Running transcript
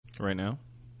Right now?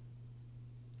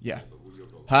 Yeah.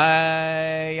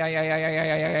 Hi.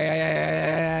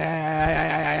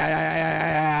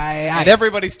 And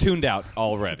everybody's tuned out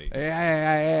already.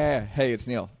 Hey, it's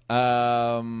Neil.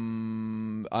 I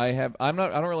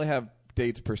don't really have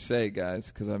dates per se, guys,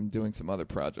 because I'm doing some other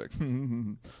projects.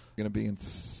 I'm going to be in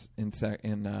San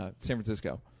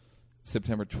Francisco,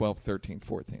 September 12th, 13th,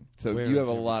 14th. So Where you in have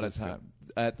a San lot of Francisco? time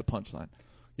at the Punchline.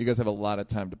 You guys have a lot of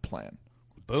time to plan.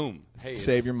 Boom. Hey,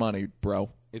 Save your money, bro.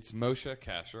 It's Moshe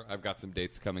Kasher. I've got some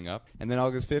dates coming up. And then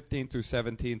August 15th through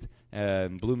 17th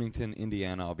in Bloomington,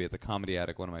 Indiana, I'll be at the Comedy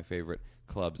Attic, one of my favorite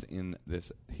clubs in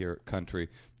this here country.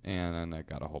 And then I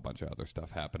got a whole bunch of other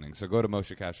stuff happening. So go to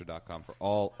moshekasher.com for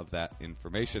all of that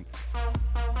information.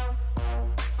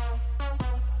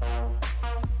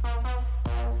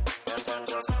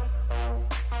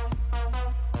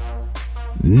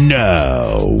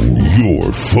 Now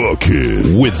you're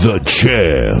fucking with the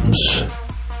champs.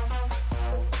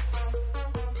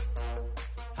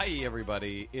 Hi,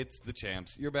 everybody. It's the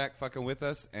Champs. You're back fucking with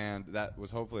us, and that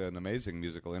was hopefully an amazing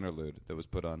musical interlude that was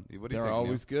put on. What do you think, They're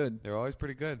always Neil? good. They're always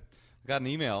pretty good. I got an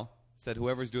email said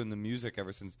whoever's doing the music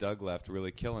ever since Doug left,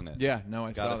 really killing it. Yeah, no,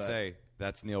 I saw Gotta that. say,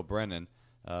 that's Neil Brennan.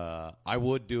 I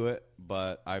would do it,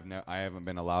 but I haven't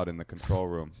been allowed in the control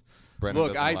room. Brennan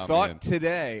Look, doesn't allow I me thought in.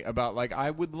 today about,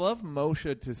 I would love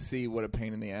Moshe to see what a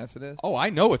pain in the ass it is. Oh, I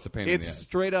know it's a pain in It's the ass.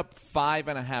 straight up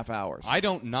 5.5 hours. I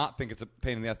don't not think it's a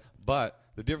pain in the ass, but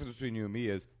the difference between you and me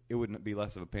is it wouldn't be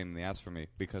less of a pain in the ass for me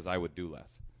because I would do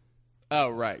less. Oh,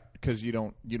 right, because you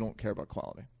don't care about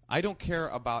quality. I don't care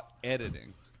about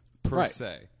editing per Right.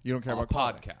 se. You don't care a about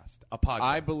quality. A podcast.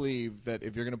 I believe that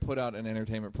if you're going to put out an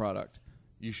entertainment product,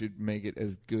 you should make it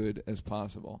as good as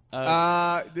possible.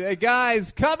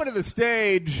 Guys, coming to the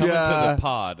stage. Coming to the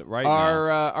pod right now.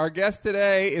 Our guest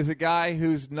today is a guy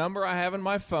whose number I have in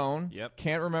my phone. Yep.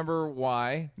 Can't remember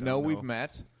why. know. We've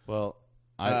met. Well,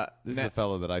 this is a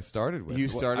fellow that I started with. You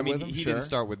started I mean, with him? he Sure. didn't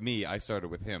start with me. I started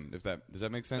with him. Does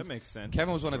that make sense? That makes sense.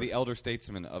 Kevin was one of the elder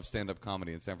statesmen of stand-up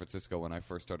comedy in San Francisco when I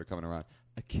first started coming around.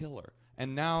 A killer.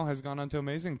 And now has gone on to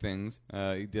amazing things.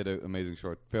 He did an amazing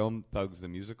short film, Thugs the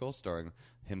Musical, starring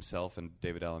himself and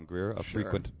David Allen Greer, a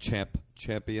frequent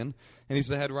champion. And he's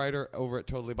the head writer over at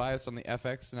Totally Biased on the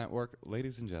FX network.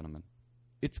 Ladies and gentlemen,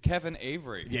 it's Kevin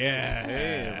Avery. Yeah.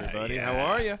 Hey, everybody. How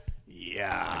are you?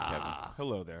 Hi,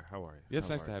 Hello there. How are you? Yeah, it's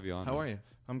nice to have you on. How are you?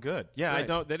 I'm good. Yeah, Great. I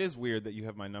don't. That is weird that you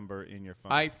have my number in your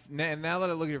phone. Now that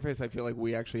I look at your face, I feel like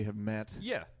we actually have met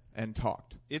Yeah. and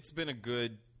talked. It's been a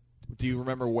good Do you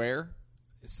remember where?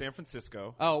 San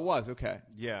Francisco. Oh, it was. Okay.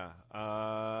 Yeah.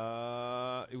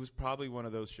 It was probably one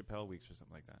of those Chappelle weeks or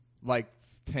something like that. Like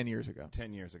 10 years ago.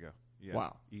 10 years ago. Yeah.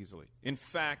 Wow. Easily. In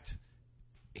fact,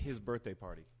 his birthday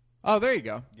party. Oh, there you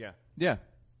go. Yeah. Yeah.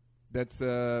 That's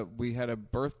we had a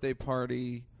birthday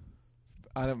party.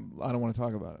 I don't want to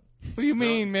talk about it. What do you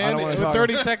mean, man? I don't wanna We're talk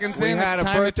 30 about it. seconds We in, had it's a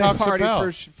time to birthday talk party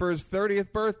Chappelle. for his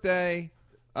 30th birthday,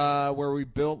 where we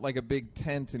built like a big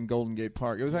tent in Golden Gate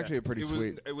Park. It was actually a pretty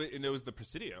sweet. And it was the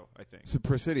Presidio, I think. It's a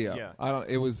Presidio. Yeah.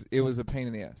 It was a pain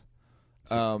in the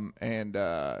ass. And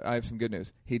I have some good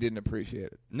news. He didn't appreciate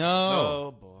it. No.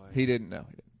 Oh, boy. He didn't know.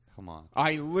 Come on.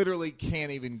 I literally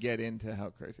can't even get into how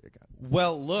crazy it got.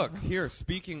 Well, look, here,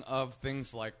 speaking of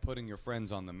things like putting your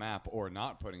friends on the map or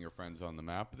not putting your friends on the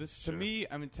map, this, to me,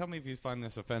 I mean, tell me if you find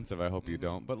this offensive. I hope you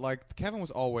don't. But, like, Kevin was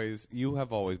always, you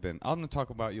have always been. I'm going to talk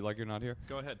about you like you're not here.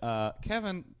 Go ahead.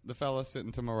 Kevin, the fella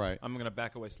sitting to my right. I'm going to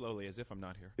back away slowly as if I'm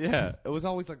not here. Yeah, it was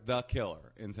always like the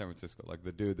killer in San Francisco. Like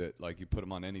the dude that, like, you put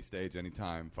him on any stage,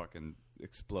 anytime, fucking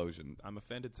explosion. I'm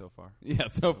offended so far. Yeah,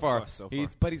 so far. So far.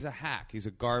 But he's a hack. He's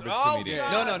a garbage Oh, comedian.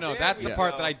 God, No. there That's we the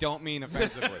part go. that I don't mean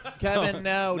offensively. Kevin,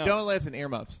 no, No. don't listen.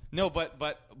 Earmuffs. No,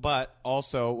 but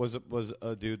also was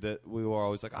a dude that we were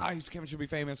always like, Kevin should be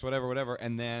famous, whatever.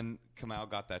 And then Kamau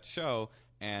got that show,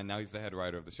 and now he's the head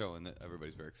writer of the show, and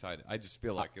everybody's very excited. I just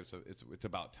feel like it's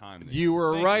about time. That You were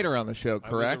a Thank writer on the show, I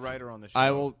correct? was a writer on the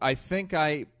show. I think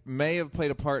I may have played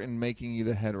a part in making you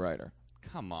the head writer.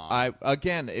 Come on.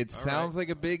 It sounds like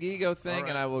a big ego thing, All right.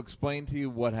 and I will explain to you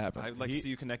what happened. I'd like to see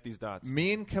you connect these dots.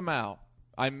 Me and Kamau,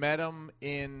 I met him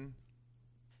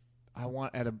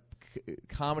at a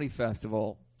comedy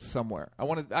festival somewhere.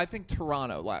 I think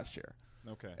Toronto last year.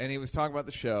 Okay. And he was talking about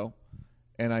the show,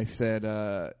 and I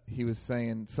said he was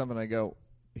saying something.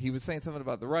 He was saying something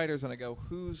about the writers, and I go,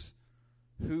 who's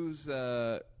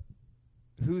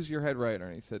your head writer?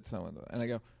 And he said someone, and I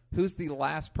go, who's the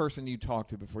last person you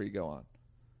talked to before you go on?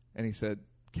 And he said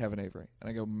Kevin Avery, and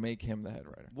I go, make him the head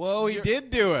writer. Whoa, he did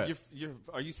do it.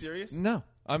 Are you serious? No,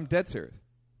 I'm dead serious.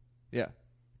 Yeah.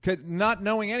 Not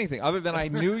knowing anything other than I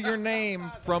knew your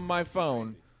name from my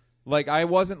phone. Like, I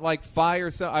wasn't like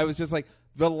fire. So I was just like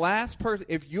the last person.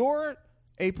 If you're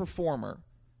a performer,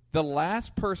 the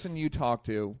last person you talk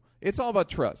to, it's all about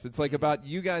trust. It's like about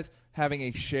you guys having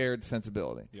a shared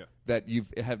sensibility. Yeah. That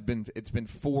it's been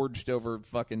forged over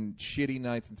fucking shitty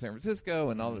nights in San Francisco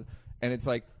and all. And it's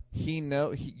like you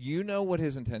know what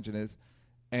his intention is,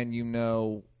 and you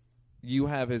know you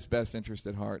have his best interest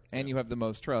at heart, and you have the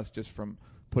most trust just from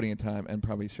putting in time and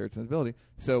probably shared sensibility.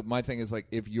 So my thing is like,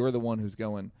 if you're the one who's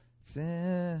going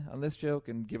on this joke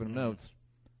and giving him notes,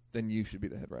 then you should be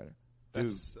the head writer.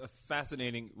 That's a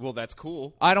fascinating. Well, that's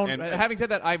cool. I don't. Having said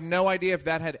that, I have no idea if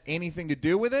that had anything to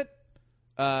do with it.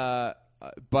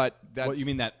 But that's What you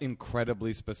mean, that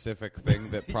incredibly specific thing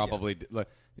that probably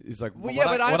is like. Well,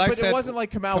 what I but said, it wasn't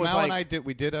like Kamau was Kamau like. and I did.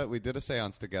 We did a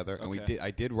seance together, and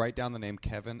I did write down the name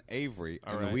Kevin Avery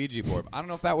on the Ouija board. I don't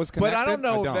know if that was connected. But I don't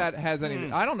know if that has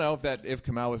anything. I don't know if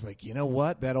Kamau was like, you know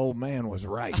what, that old man was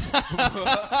right.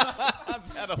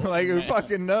 Like, we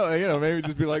fucking know, maybe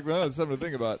just be like, well, it's something to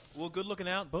think about. Well, good looking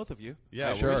out, both of you.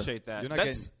 Yeah, I sure. appreciate that.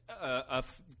 That's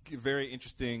getting... very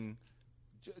interesting.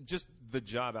 Just the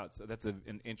job outside. That's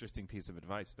an interesting piece of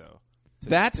advice, though.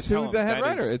 That's who the head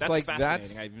writer. It's like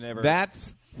fascinating. I've never.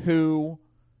 That's who.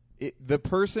 The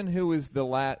person who is the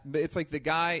last. It's like the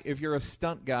guy. If you're a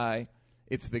stunt guy,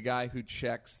 it's the guy who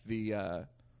checks the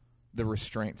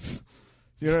restraints.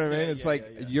 You know what I mean? It's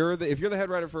if you're the head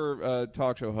writer for a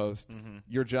talk show host,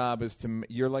 your job is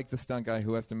you're like the stunt guy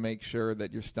who has to make sure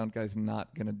that your stunt guy's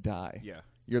not going to die. Yeah.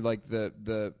 You're like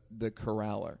the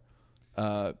corraller.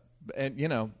 And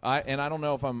I don't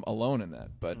know if I'm alone in that,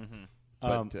 but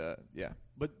yeah.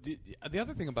 But the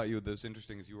other thing about you that's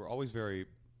interesting is you were always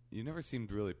you never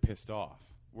seemed really pissed off.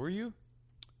 Were you?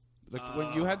 Like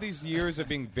when you had these years of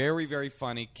being very, very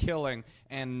funny, killing,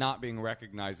 and not being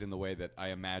recognized in the way that I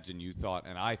imagine you thought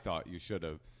and I thought you should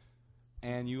have,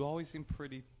 and you always seemed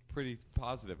pretty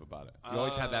positive about it. You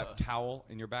always had that towel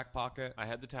in your back pocket. I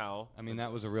had the towel. I mean,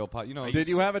 that was a real Did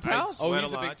you have a towel? Oh,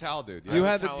 he's a big towel dude. You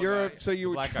had so you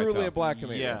were black truly a black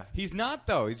comedian. Yeah. He's not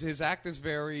though. His act is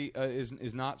very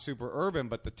is not super urban,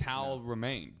 but the towel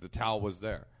remained. The towel was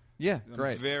there. Yeah,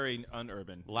 great. Very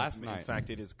unurban. Last night, in fact,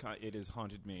 it has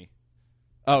haunted me.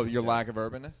 Oh, your lack of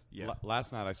urbanness? Yeah.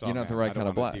 Last night I saw. You're not the right kind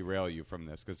of black. I don't want to derail you from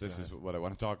this because this is what I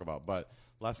want to talk about. But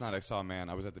last night I saw a man.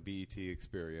 I was at the BET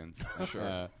Experience.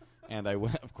 Sure. And I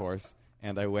went, of course,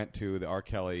 and I went to the R.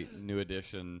 Kelly New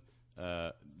Edition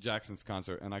Jackson's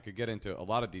concert, and I could get into a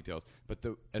lot of details. But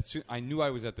I knew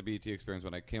I was at the BET Experience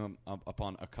when I came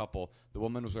upon a couple. The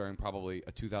woman was wearing probably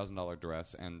a $2,000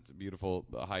 dress and beautiful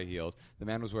high heels. The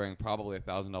man was wearing probably a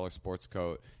 $1,000 sports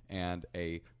coat and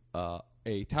a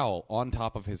towel on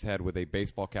top of his head with a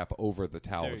baseball cap over the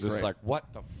towel. Just great. like,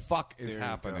 what the fuck is There you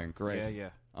happening? go. Great. Yeah.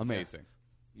 Amazing.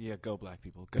 Yeah, go black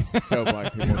people, go. Go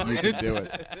black people. You can do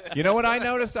it. You know what I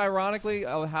noticed, ironically,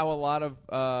 how a lot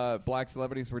of black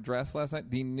celebrities were dressed last night?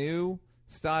 The new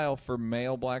style for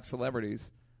male black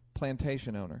celebrities,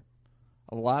 plantation owner.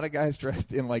 A lot of guys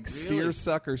dressed in like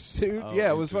seersucker suit. Oh, yeah,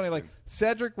 it was funny. Like interesting.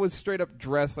 Cedric was straight up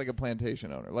dressed like a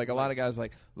plantation owner. Like a lot of guys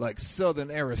like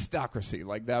Southern aristocracy.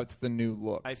 Like that's the new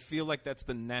look. I feel like that's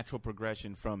the natural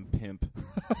progression from pimp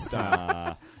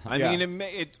style. I mean,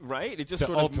 right? It just The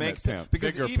sort of ultimate makes pimp. sense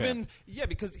because Bigger pimp.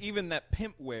 because even that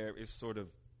pimp wear is sort of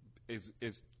is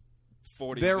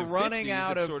 40s. They're and running 50s.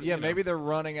 out It's of sort maybe they're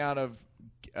running out of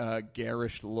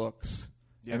garish looks.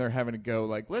 Yeah. And they're having to go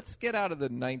like, let's get out of the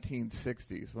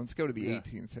 1960s. Let's go to the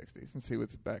 1860s and see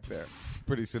what's back there.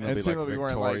 Pretty soon And they'll soon be like they'll be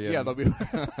wearing Victorian.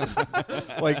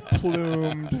 they'll be like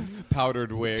plumed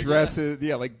powdered wig. dresses.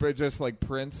 Yeah, like just like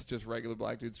Prince, just regular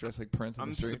black dudes dressed like Prince on I'm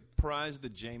the street. surprised the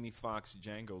Jamie Foxx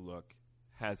Django look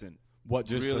hasn't What,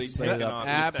 just really straight taken up- off.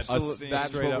 Absolutely, that's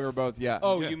straight what up- we were both. Yeah.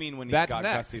 Oh, Yeah. you mean when he That's got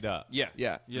next. gussied up? Yeah.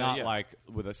 Yeah. Not yeah. like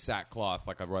with a sackcloth,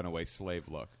 like a runaway slave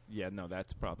look. Yeah, no,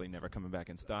 that's probably never coming back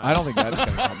in style. I don't think that's going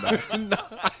to come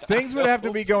back. Things would have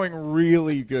to be going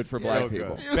really good for black So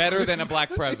people. good. Better than a black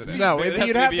president. No, It'd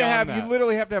you'd be have to beyond have. that. You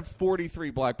literally have to have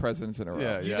 43 black presidents in a row.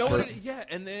 Yeah, You know what?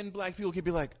 And then black people could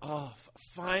be like, "Oh,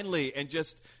 finally!" And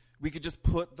we could just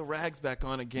put the rags back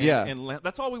on again. Yeah. and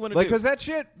that's all we want to Like, do. because that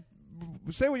shit.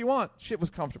 Say what you want. Shit was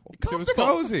comfortable. It was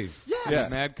cozy. Yes. Yeah.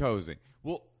 Mad cozy.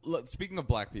 Well, speaking of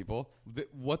black people,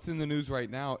 what's in the news right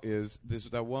now is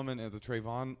that woman at the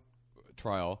Trayvon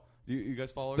trial. You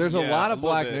guys follow her? There's a Yeah, lot a of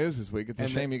little black bit. news this week. It's a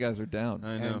And shame you guys are down.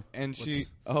 I know. And she.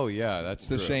 Oh yeah, that's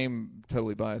It's a true. shame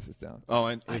Totally Biased is down. Oh,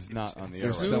 and It's not on the air.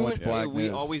 There's right so now. much black we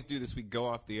news. always do this. We go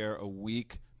off the air a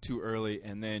week too early,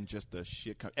 and then just the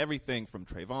shit. Everything from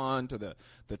Trayvon to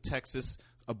the Texas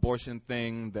abortion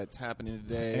thing that's happening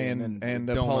today, and then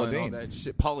Paula and all Deen. that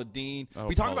shit. Paula Deen. Oh,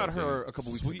 We talked Paula about her Deen. a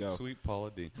couple weeks ago. Sweet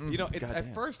Paula Deen. You know, it's, goddamn.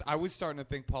 at first I was starting to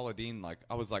think Paula Deen, like,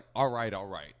 I was like, all right.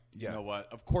 You Yeah. know what?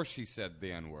 Of course she said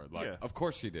the N-word. Like, Yeah. of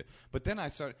course she did. But then I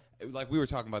started, like, we were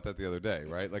talking about that the other day,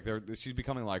 right? Like, she's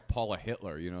becoming like Paula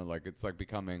Hitler, you know, like, it's like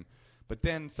becoming. But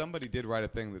then somebody did write a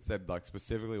thing that said, like,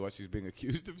 specifically what she's being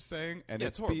accused of saying, and Yeah,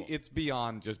 it's horrible. it's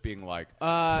beyond just being like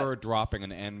her dropping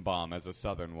an N-bomb as a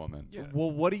Southern woman. Yeah.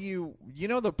 Well, what do you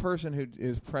know? The person who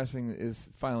is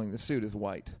filing the suit is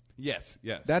white. Yes.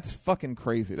 That's fucking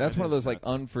crazy. That's one of those like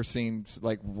nuts. unforeseen.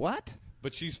 Like what?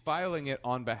 But she's filing it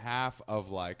on behalf of,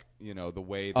 like, you know, the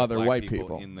way that Other black white people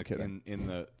people. in the Kidding. in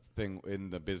the thing in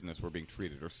the business were being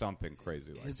treated, or something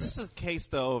crazy like Is that. this a case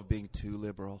though of being too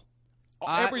liberal?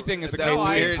 Everything is a that case. was of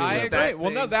weird. being I too agree. that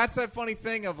Well, no, thing. that's that funny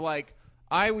thing of like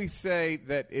I always say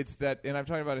that it's that, and I'm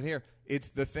talking about it here.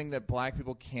 It's the thing that black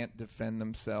people can't defend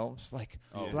themselves. Like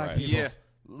black right. people, Yeah.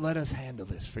 let us handle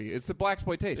this for you. It's the black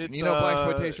exploitation. It's, You know, black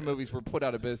exploitation movies were put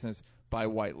out of business by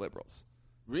white liberals.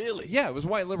 Really? Yeah, it was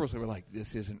white liberals who were like,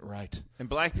 "This isn't right." And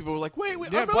black people were like, wait,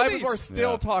 Yeah, our black movies! people are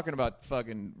still Yeah. talking about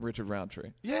fucking Richard Roundtree.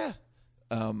 Yeah.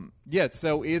 Yeah,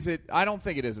 so is it? I don't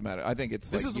think it is a matter. I think it's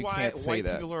This like is you why can't say white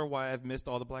that. people are why I've missed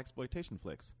all the black exploitation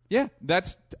flicks. Yeah,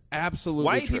 that's absolutely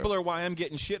White true. people are why I'm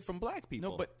getting shit from black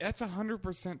people. No, but that's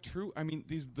 100% true. I mean,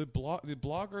 the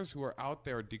bloggers who are out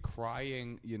there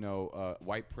decrying, you know,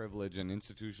 white privilege and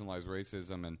institutionalized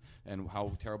racism and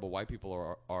how terrible white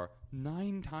people are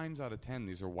 9 times out of 10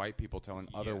 these are white people telling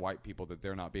other white people that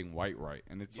they're not being white right,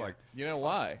 and it's like, You know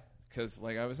why? Because,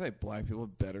 like I would say, black people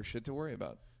have better shit to worry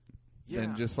about Yeah.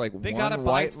 than just like they one gotta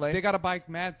white buy they gotta buy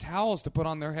mad towels to put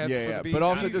on their heads. Yeah, for yeah. the beach. But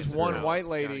also Gotta just get the one towels. white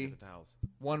Gotta lady. get the towels.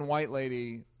 One white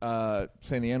lady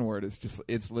saying the N-word is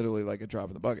it's literally like a drop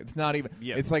in the bucket. It's not even.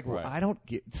 Yeah, it's like right. I don't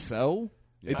get so.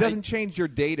 Yeah. It doesn't change your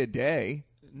day to day.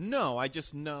 No, I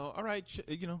just know. All right,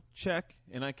 check,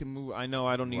 and I can move. I know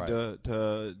I don't need Right.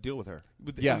 to deal with her.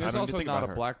 Yeah, And there's I don't also even think not about a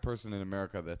her. black person in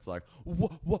America that's like,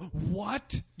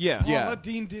 what? Yeah. Yeah. Paula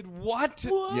Deen did what?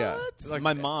 Yeah. Like-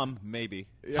 My mom, maybe.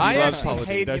 She I loves actually Paula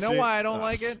hate. Deen. Does You know she? why I don't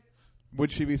like it?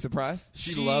 Would she be surprised?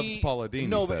 She loves Paula Deen,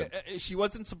 No, you but said. she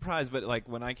wasn't surprised. But like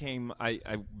when I came, I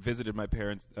visited my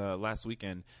parents last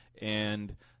weekend,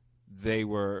 and they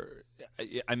were.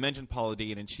 I mentioned Paula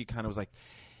Deen, and she kind of was like,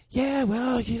 "Yeah,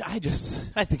 well,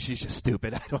 I think she's just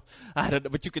stupid. I don't know."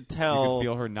 But you could tell. You could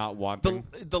feel her not wanting.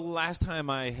 The last time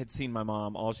I had seen my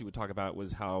mom, all she would talk about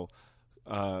was how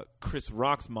Chris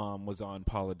Rock's mom was on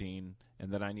Paula Deen,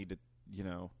 and that I need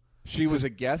to, She was a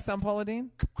guest on Paula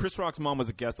Deen? Chris Rock's mom was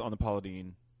a guest on the Paula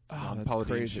Deen, that's Paula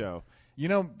Deen crazy. show. You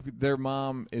know, their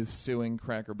mom is suing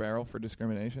Cracker Barrel for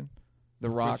discrimination. The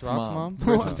Rock's Rock's mom, mom?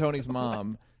 Chris and Tony's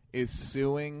mom, is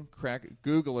suing Cracker.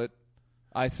 Google it.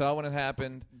 I saw when it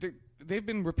happened. They've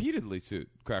been repeatedly sued,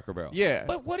 Cracker Barrel. Yeah.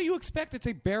 But what do you expect? It's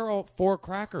a barrel for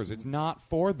crackers. It's not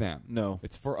for them. No.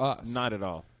 It's for us. Not at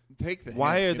all. Take the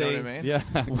Why hint, are you know they- what I mean?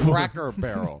 Yeah, Cracker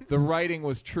Barrel. The writing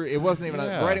was true. It wasn't even.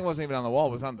 Yeah. The writing wasn't even on the wall.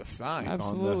 It was on the sign.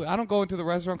 Absolutely. I don't go into the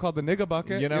restaurant called the Nigga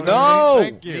Bucket. You know No! what I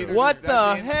mean? Thank you. Neither What does-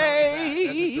 that's the That's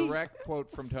hey? a direct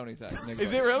quote from Tony's act. Nigga Is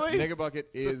Bucket. it really? Nigga Bucket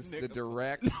is the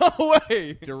direct. No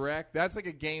way. Direct. That's like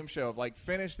a game show of like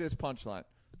finish this punchline.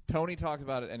 Tony talks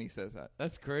about it and he says that.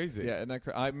 That's crazy. Yeah, and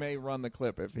I may run the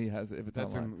clip if it's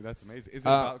That's online. that's amazing. Is it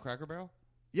about Cracker Barrel?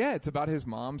 Yeah, it's about his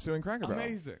mom suing Cracker Barrel.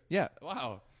 Amazing. Yeah.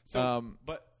 Wow. So,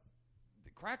 but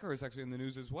Cracker is actually in the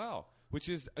news as well, which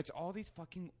is it's all these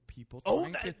fucking people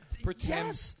trying to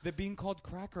pretend that being called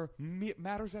Cracker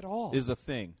matters at all. Is a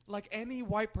thing. Like any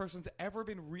white person's ever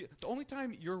been the only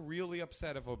time you're really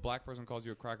upset if a black person calls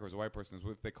you a cracker as a white person is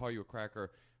if they call you a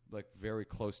cracker like very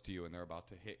close to you and they're about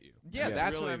to hit you. Yeah,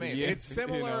 that's really what I mean. the- It's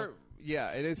similar. you know? Yeah,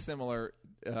 it is similar.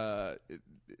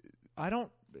 I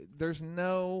don't. There's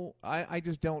no. I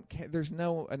just don't. There's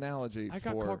no analogy. I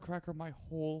got for, called cracker my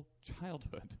whole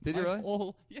childhood. Did you My really?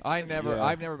 whole- yeah. I never. Yeah.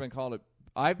 I've never been called it.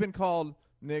 I've been called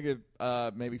nigga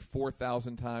maybe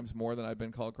 4,000 times more than I've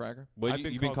been called cracker. What, I've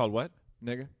been you've been called- called what?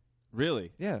 Nigga.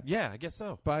 Really? Yeah. Yeah, I guess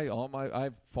so. By all my, I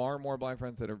have far more black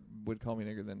friends that would call me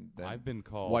nigger than I've been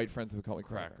called white friends that would call me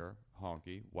cracker. cracker,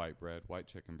 honky, white bread, white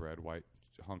chicken bread, white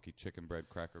honky chicken bread,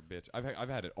 cracker, bitch. I've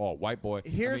had it all. White boy.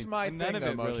 Here's I mean, my and none thing, of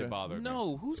though, it really Moshe. bothered me.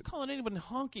 No, who's calling anyone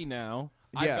honky now?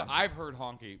 Yeah. I've heard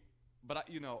honky, but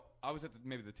I was at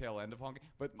maybe the tail end of honky.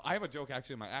 But I have a joke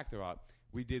actually in my act about.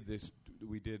 We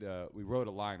wrote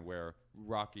a line where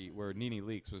Nene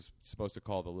Leakes was supposed to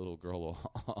call the little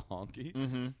girl a honky.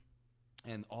 Mm-hmm.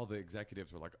 And all the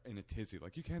executives were like in a tizzy,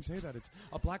 like, you can't say that. It's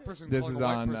a black person This calling is a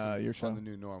white on, person your show? on the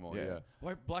new normal. Yeah.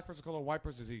 Black person calling a white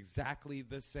person is exactly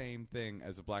the same thing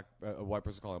as a white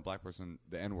person calling a black person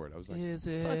the N-word. I was like, Is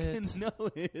it? fucking no,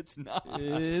 it's not.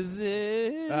 Is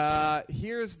it?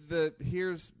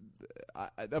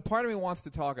 A part of me wants to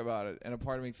talk about it, and a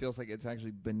part of me feels like it's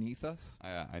actually beneath us.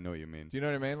 I know what you mean. Do you know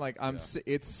what I mean? Like,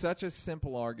 it's such a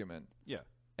simple argument. Yeah.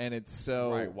 And it's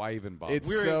so Right, why even bother?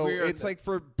 It's like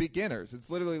for beginners. It's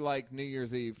literally like New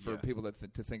Year's Eve for people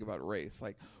that to think about race.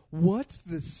 Like, what's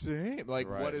the same? Like,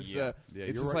 Right. what is Yeah,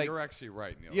 it's you're, just like, you're actually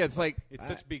right, Neil. yeah, it's like it's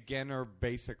such beginner,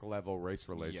 basic level race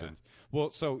relations.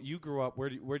 Well, so you grew up.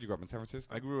 Where'd you grow up in San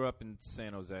Francisco? I grew up in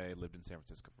San Jose. Lived in San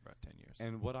Francisco for about 10 years.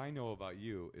 And what I know about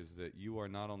you is that you are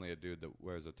not only a dude that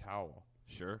wears a towel.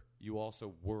 Sure. You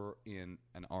also were in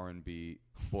an R&B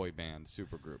boy band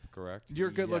supergroup, correct? you're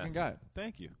a good-looking guy.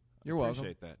 Thank you. You're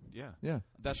Appreciate that. Yeah. Yeah.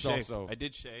 That's Shaved. also I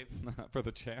did shave. for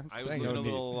the chance. I was Thank looking a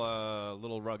you.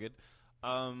 little rugged.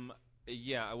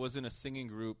 Yeah, I was in a singing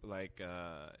group like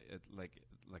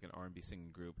an R&B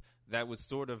singing group that was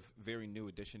sort of very New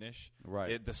Edition-ish.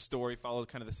 Right. The story followed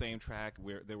kind of the same track.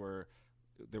 Where there were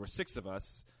 6 of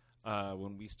us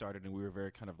when we started, and we were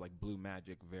very kind of like Blue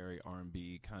Magic, very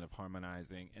R&B kind of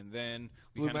harmonizing. And then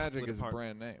we Blue kind of Magic split is apart. a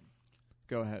brand name.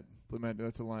 Go ahead. Blue Magic.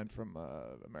 That's a line from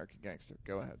American Gangster.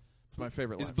 Go ahead. It's my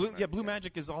favorite line. Blue from American Blue Gangster.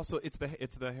 Magic is also it's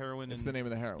the heroin. It's and the name of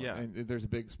the heroin. Yeah. And there's a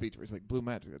big speech where it's like Blue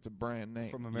Magic. That's a brand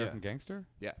name. From American Gangster?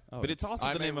 yeah. Oh. But it's also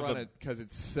I the may name of run a it because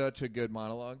it's such a good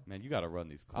monologue. Man, you got to run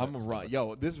these clips. I'm gonna run.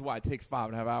 Yo, this is why it takes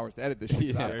 5.5 hours to edit this shit.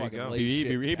 Yeah, I there you fucking go. lay He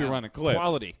shit be down. running clips.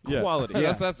 quality. Yeah. Quality.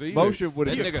 Yeah, That's what he Moshe would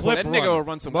That have. nigga will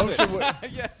run some clips.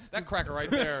 Yeah, that cracker right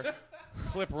there.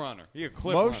 Clip runner. He a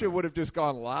clip Moshe runner. would have just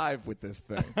gone live with this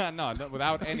thing. no,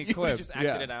 without any You clips. just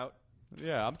acted it out.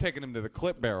 Yeah, I'm taking him to the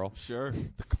clip barrel. Sure.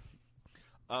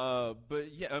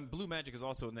 But yeah, Blue Magic is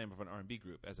also the name of an R&B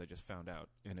group, as I just found out,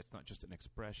 and it's not just an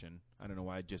expression. I don't know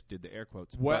why I just did the air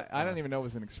quotes. What? But, I don't even know it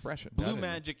was an expression. Blue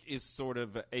Magic is sort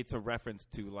of it's a reference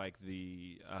to like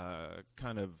the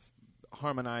kind of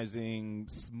harmonizing,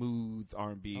 smooth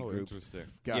R&B groups. Interesting.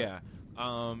 Got it.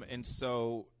 Yeah. And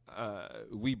so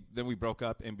we broke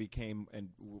up and became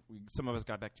some of us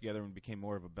got back together and became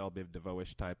more of a Bell Biv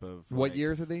DeVoe-ish type of. What like,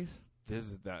 years are these? This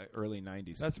is the early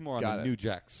 90s. That's more on Got the it. New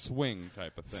Jack Swing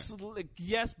type of thing.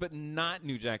 Yes, but not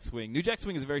New Jack Swing. New Jack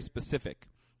Swing is very specific.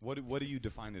 What do you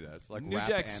define it as? Like New rap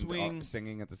Jack and Swing-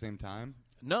 singing at the same time?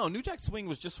 No, New Jack Swing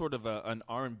was just sort of an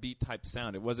R&B type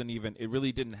sound. It wasn't even. It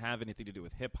really didn't have anything to do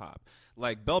with hip hop.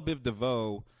 Like Bell Biv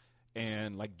DeVoe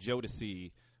and like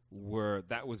Jodeci were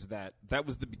that was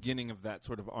the beginning of that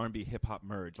sort of R&B hip hop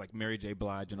merge, like Mary J.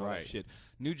 Blige and all Right. that shit.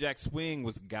 New Jack Swing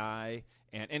was Guy,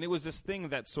 and it was this thing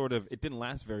that sort of it didn't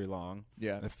last very long.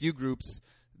 Yeah. A few groups,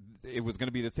 it was going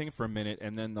to be the thing for a minute,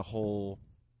 and then the whole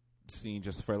scene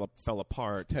just fell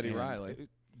apart. Teddy and Riley.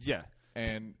 Yeah.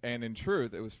 And in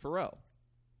truth, it was Pharrell.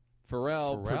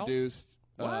 Pharrell produced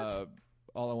What?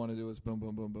 All I Want to Do Is Boom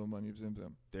Boom Boom Boom on You Zoom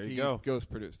Zoom. There you He go. Ghost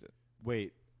produced it.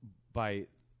 Wait, by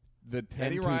The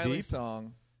Teddy Too Riley Deep?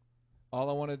 song. All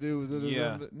I Want to Do Is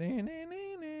Yeah.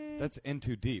 that's In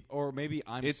Too Deep, or maybe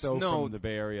I'm It's- so no. from the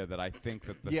Bay Area that I think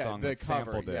that the Yeah, song the that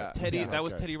cover, sampled yeah. it. Teddy, Yeah. that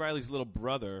was Okay. Teddy Riley's little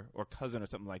brother or cousin or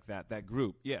something like that. That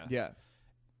group, yeah, Yeah.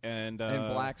 and And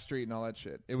Blackstreet and all that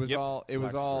shit. It was Yep. all. It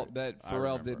was all Blackstreet. that I Pharrell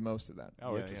remember. did most of that.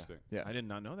 Oh, Yeah, interesting. Yeah. I did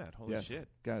not know that. Holy Yes. shit!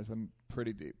 Guys, I'm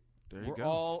pretty deep. There you We're go.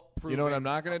 all You know what I'm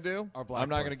not going to do? Our black I'm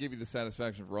not parts. going to give you the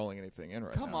satisfaction of rolling anything in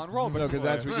right Come now. on, roll the No, because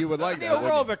that's clip. what you would like. Neil, that,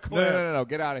 roll wouldn't the you? clip. No.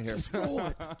 Get out of here. roll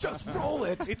it. Just roll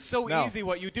it. It's so No. easy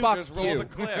what you do. Fuck Just roll you. the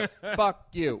clip. Fuck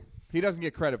you. He doesn't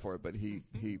get credit for it, but he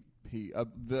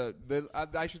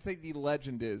I should say the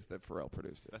legend is that Pharrell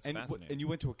produced it. That's And fascinating. and you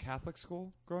went to a Catholic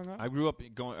school growing up? I grew up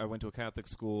I went to a Catholic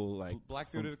school. Like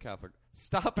Black dude at a Catholic.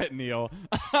 Stop it, Neil.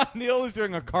 Neil is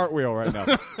doing a cartwheel right now.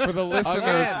 For the listeners,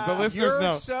 the listeners you're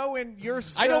know. You're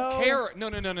so. I don't care.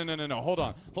 No. Hold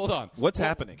on. What's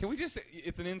happening? Can we just?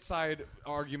 It's an inside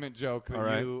argument joke. That All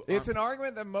right. you It's an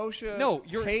argument that Moshe No,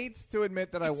 you're- hates to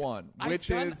admit that I won, which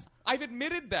is I've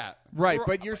admitted that. right. We're-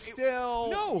 But you're still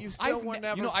no. You still I've were ne-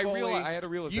 never. You know, I fully, realized I had a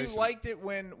realization. You liked it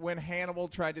when Hannibal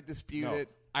tried to dispute No, it.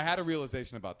 I had a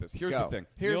realization about this. Here's Go. the thing.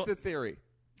 Here's Neil- the theory.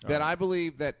 That I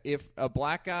believe that if a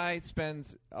black guy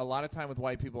spends a lot of time with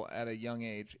white people at a young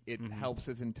age, it helps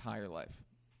his entire life.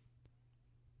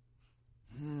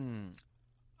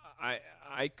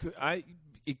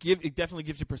 It definitely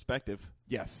gives you perspective.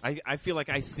 Yes. I feel like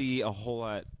I see a whole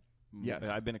lot. Yes.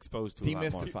 I've been exposed to a lot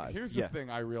more. Demystified. Here's Yeah. the thing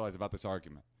I realized about this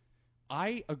argument.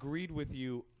 I agreed with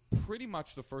you pretty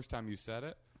much the first time you said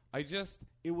it,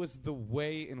 It was the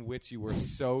way in which you were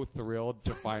so thrilled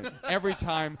to find every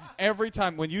time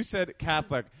when you said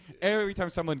Catholic, every time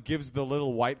someone gives the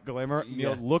little white glimmer,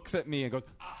 Neil looks at me and goes,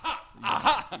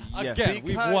 aha, again,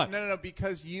 we've won. No,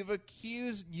 because you've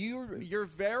accused, you're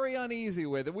very uneasy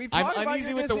with it. I'm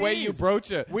uneasy with the way you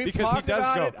broach it. We've because talked he does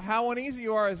about go, it, how uneasy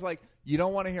you are is like, you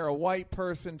don't want to hear a white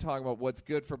person talk about what's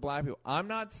good for black people. I'm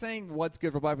not saying what's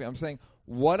good for black people. I'm saying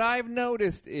what I've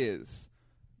noticed is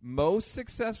most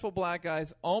successful black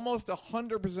guys, almost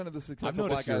 100% of the successful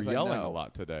black guys you're yelling I know. a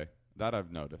lot today. That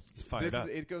I've noticed. He's fired up.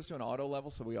 It goes to an auto level,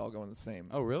 so we all go in the same.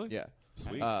 Oh, really? Yeah.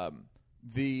 Sweet.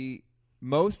 The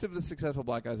most of the successful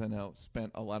black guys I know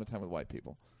spent a lot of time with white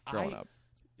people growing up.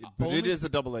 But it is a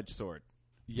double-edged sword.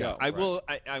 Yeah,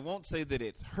 I won't say that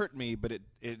it's hurt me, but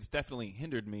it's definitely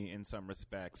hindered me in some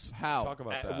respects. How? Talk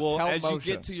about that. Well, Tell as Moshe. you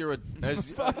get to your,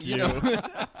 you know,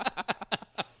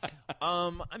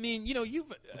 I mean, you know,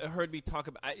 you've heard me talk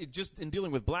about just in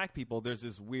dealing with black people. There's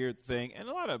this weird thing, and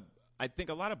I think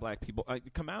a lot of black people.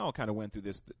 Kamau kind of went through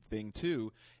this thing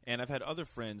too, and I've had other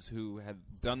friends who have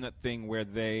done that thing where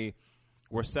they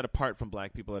were set apart from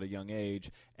black people at a young age,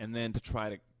 and then to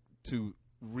try to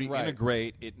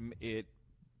reintegrate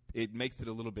it makes it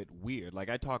a little bit weird. Like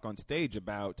I talk on stage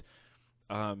about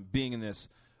being in this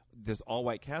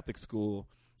all-white Catholic school,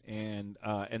 and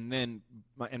then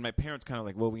my parents kind of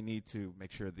like, well, we need to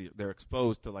make sure they're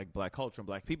exposed to like black culture and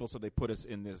black people, so they put us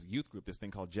in this youth group, this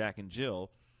thing called Jack and Jill.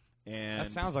 And that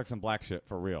sounds like some black shit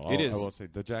for real. It is. I will say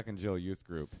the Jack and Jill youth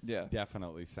group. Yeah.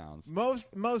 Definitely sounds.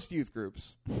 Most youth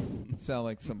groups sound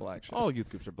like some black shit. all youth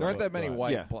groups are black. There aren't that many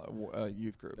white Yeah.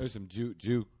 youth groups. There's some Jew.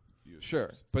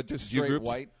 Sure, but just Jew straight groups?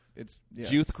 white. It's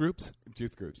Youth groups.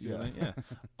 Youth groups. Yeah.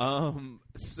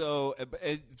 So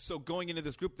going into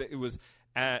this group, that it was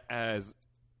at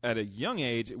a young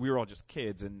age, we were all just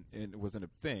kids, and it wasn't a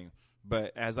thing.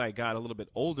 But as I got a little bit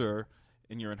older,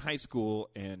 and you're in high school,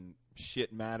 and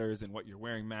shit matters, and what you're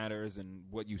wearing matters, and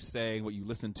what you say, what you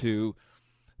listen to,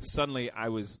 suddenly I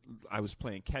was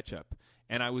playing catch up,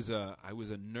 and I was a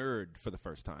nerd for the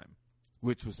first time,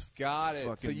 which was got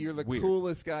it. So you're the weird.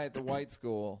 coolest guy at the white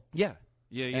school. Yeah.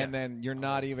 And then you're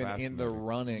not even in the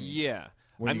running. Yeah.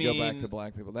 When you go back to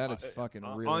black people, that is fucking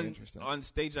really interesting. On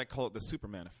stage, I call it the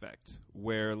Superman effect,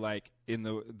 where like in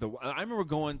the I remember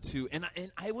going to and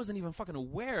I wasn't even fucking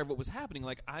aware of what was happening.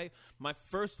 Like my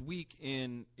first week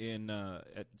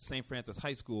at St. Francis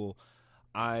High School,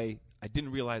 I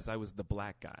didn't realize I was the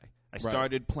black guy. I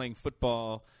started playing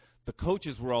football. The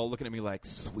coaches were all looking at me like,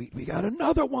 sweet, we got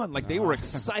another one. Like, they were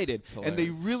excited. And they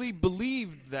really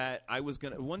believed that I was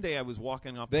going to – one day I was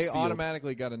walking off the field. They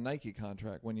automatically got a Nike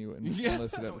contract when you enlisted at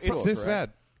the school, It's this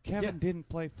correct? bad. Kevin didn't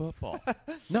play football.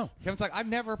 No. Kevin's like, I've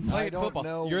never played don't football.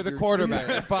 know. You're the You're- quarterback.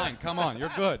 You're fine. Come on.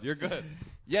 You're good. You're good.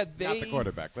 Yeah, Not the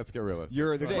quarterback. Let's get realistic.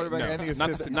 You're the quarterback no, and the not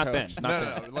assistant not coach. then. Not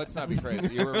No, then. let's not be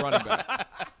crazy. You were a running back.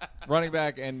 Running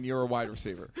back, and you're a wide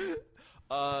receiver.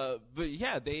 But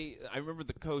yeah, I remember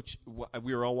the coach.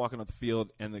 We were all walking off the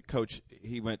field, and the coach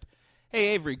he went, "Hey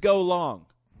Avery, go long."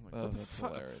 I'm like, what the That's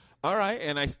fuck? hilarious. All right,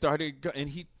 and I started, and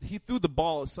he threw the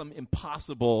ball at some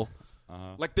impossible.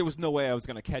 Like there was no way I was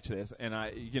going to catch this, and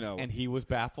And he was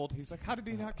baffled. He's like, how did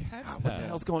he not catch that? what the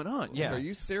hell's going on? Yeah, Are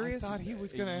you serious? I thought he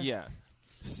was going to. Yeah.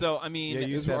 So I mean,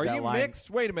 Yeah, said Are that you line.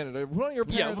 mixed? Wait a minute. Are one of your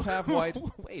parents half white?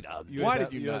 Wait up. Why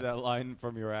did you had not? that line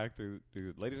from your act,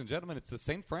 ladies and gentlemen? It's the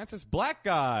St. Francis black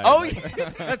guy. Oh yeah,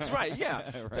 that's right. Yeah,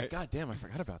 Right. God damn, I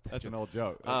forgot about that. That's an old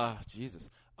joke.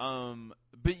 Jesus.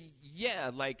 But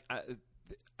yeah, like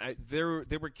there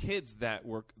were kids that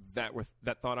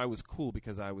thought I was cool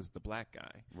because I was the black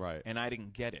guy, Right. And I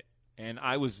didn't get it, and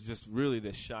I was just really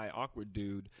this shy, awkward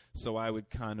dude. So I would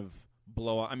kind of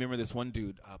blow up. I remember this one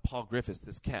dude, Paul Griffiths,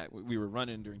 this cat. We were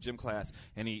running during gym class,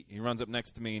 and he runs up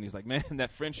next to me, and he's like, "Man,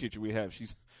 that French teacher we have,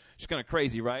 she's kind of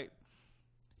crazy, right?"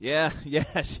 Yeah,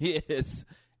 she is.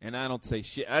 And I don't say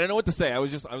shit. I don't know what to say. I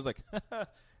was like,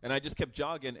 and I just kept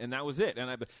jogging, and that was it.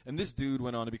 And this dude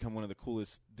went on to become one of the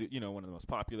coolest, one of the most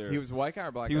popular. He was a white guy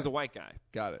or black guy? He was a white guy.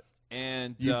 Got it.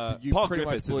 And You Paul pretty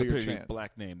much Griffiths is blew a your pretty chance.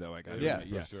 black name, though. I got it. Yeah, right.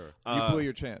 for sure. You blew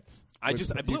your chance. I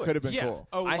blew you it. could have been Yeah. cool.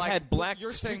 Oh, I had black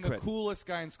You're street saying the cred. coolest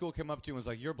guy in school came up to you and was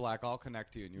like, "You're black. I'll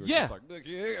connect you." And you were Yeah. just like, "Look,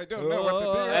 I don't know what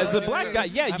to do." As a black guy,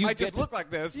 yeah, I you might get just to- look like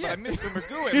this, Yeah. but I'm Mr.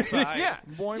 Magoo inside. Yeah.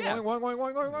 Boing, Yeah. boing, boing,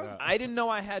 boing, boing, boing. I didn't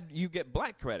know you get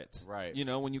black credits, Right.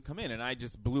 When you come in, and I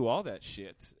just blew all that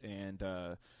shit, and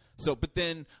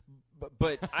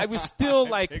but I was still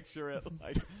like, Picture it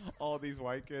like all these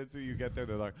white kids who you get there,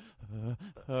 they're like,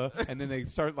 and then they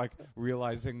start like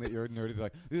realizing that you're nerdy. They're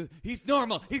like, he's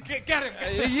normal. Get him.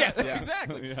 yeah,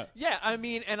 exactly. Yeah. Yeah, I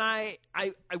mean, and I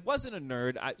wasn't a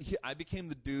nerd. I became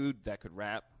the dude that could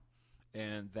rap,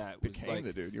 and that was Became like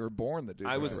the dude. You were born the dude.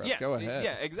 I was, yeah. Go ahead.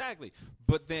 Yeah, exactly.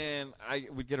 But then I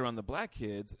would get around the black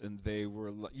kids, and they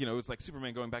were, it's like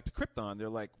Superman going back to Krypton. They're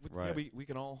like, Right. we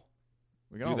can all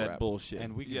We do can all that rap. bullshit,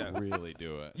 And we can really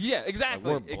do it. Yeah,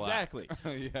 exactly, We're black.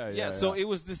 exactly. yeah. So it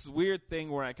was this weird thing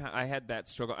where I had that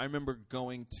struggle. I remember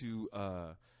going to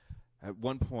at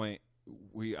one point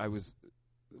we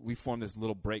formed this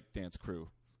little break dance crew,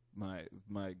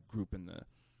 my group in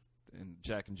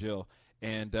Jack and Jill.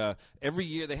 And every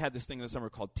year they had this thing in the summer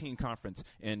called Teen Conference,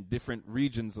 and different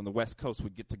regions on the West Coast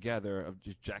would get together of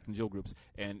just Jack and Jill groups,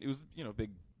 and it was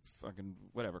big fucking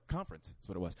whatever conference. That's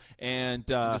what it was. And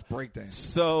Just breakdance.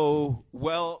 So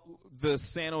the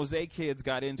San Jose kids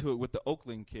got into it with the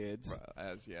Oakland kids,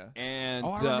 and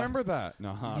I remember that.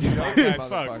 No,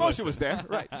 Moshe was there,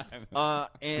 right?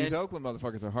 And these Oakland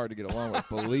motherfuckers are hard to get along with.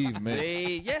 Believe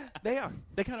me. they are.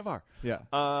 They kind of are.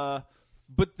 Yeah.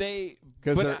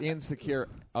 Because they're insecure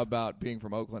about being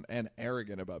from Oakland and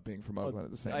arrogant about being from Oakland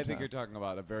at the same time. I think you're talking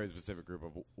about a very specific group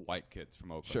of white kids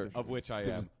from Oakland, Sure. of which I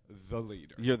am the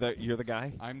leader. You're the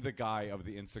guy? I'm the guy of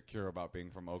the insecure about being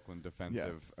from Oakland,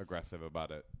 defensive, aggressive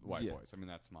about it, white boys. I mean,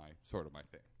 that's my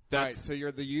thing. All right, so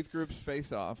you're the youth groups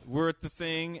face off. We're at the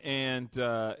thing, and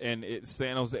it's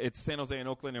San Jose and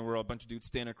Oakland, and we're a bunch of dudes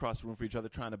standing across the room from each other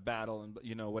trying to battle and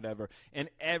whatever. And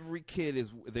every kid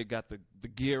they got the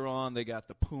gear on, they got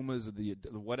the Pumas or the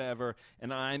whatever,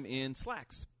 and I'm in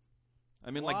slacks.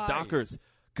 I'm in like Dockers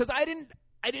because I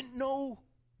didn't know.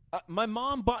 My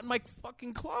mom bought my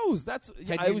fucking clothes. Had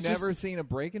you never seen a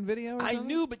break-in video? Or I something?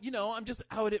 knew, but I'm just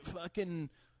out at fucking.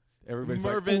 Everybody's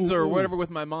Mervin's like, or whatever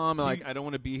with my mom, and I don't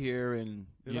want to be here, and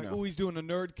oh, he's doing a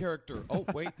nerd character. Oh,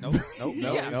 wait, no,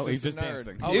 he's just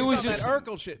dancing. Oh, it was just just that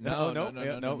Urkel shit.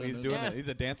 No, he's doing it. He's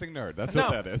a dancing nerd. That's No.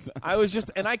 what that is. I was just,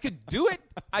 and I could do it.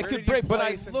 I Where could did break, you but I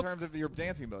place in looked. terms of your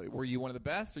dancing ability. Were you one of the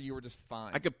best, or you were just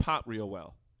fine? I could pop real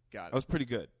well. Got it. I was pretty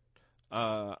good.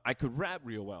 I could rap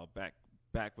real well back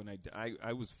when I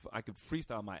could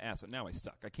freestyle my ass. And now I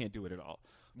suck. I can't do it at all.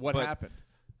 What happened?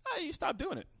 You stopped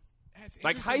doing it. That's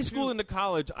Like high interesting, school too. into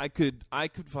college, I could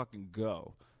fucking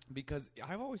go. Because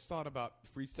I've always thought about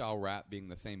freestyle rap being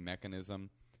the same mechanism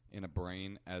in a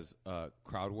brain as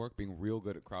crowd work. Being real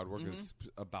good at crowd work is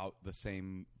about the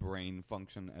same brain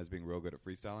function as being real good at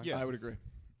freestyling. Yeah, I would agree.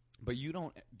 But you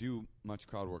don't do much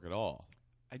crowd work at all.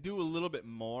 I do a little bit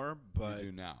more, but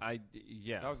You do now. That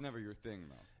That was never your thing,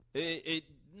 though. it.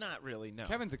 Not really. No.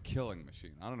 Kevin's a killing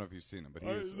machine. I don't know if you've seen him, but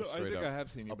he's a I straight think up I have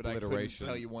seen you, but I couldn't obliteration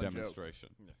tell you one joke. demonstration.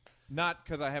 Not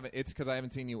because I haven't. It's because I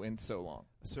haven't seen you in so long.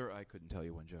 Sir, I couldn't tell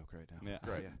you one joke right now.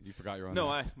 Yeah, Right. You forgot your own.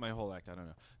 No, name. my whole act. I don't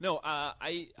know. No,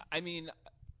 I mean,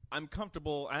 I'm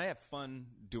comfortable. I have fun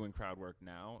doing crowd work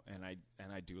now, and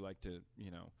I do like to,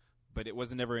 but it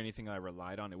wasn't ever anything I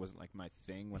relied on. It wasn't like my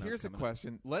thing when I was Here's a coming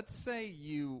question. Let's say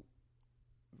you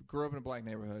grew up in a black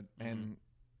neighborhood and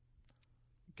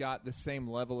got the same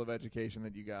level of education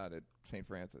that you got at St.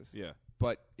 Francis. Yeah.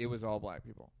 But it was all black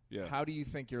people. Yeah. How do you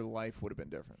think your life would have been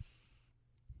different?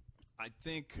 I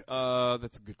think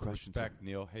that's a good question. Respect,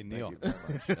 Neil. Hey, Thank Neil. you very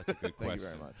much. That's a good Thank question. you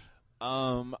very much.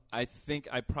 I think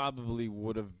I probably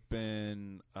would have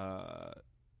been. I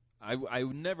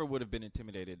never would have been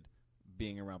intimidated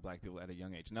being around black people at a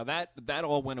young age. Now that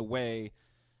all went away.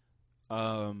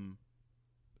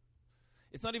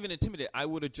 It's not even intimidated. I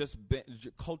would have just been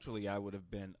culturally. I would have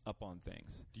been up on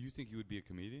things. Do you think you would be a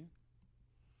comedian?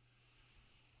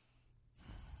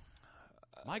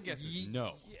 My guess is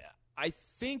no. Yeah, I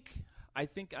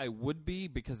think I would be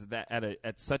because of that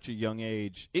at such a young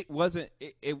age. It wasn't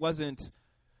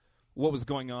what was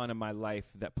going on in my life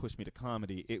that pushed me to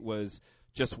comedy. It was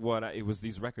just it was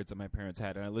these records that my parents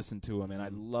had, and I listened to them, and I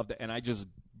loved it, and I just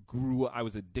grew. I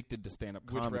was addicted to stand-up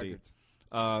comedy. Which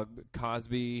records?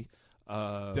 Cosby.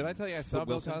 Did I tell you I saw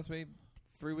Bill Wilson? Cosby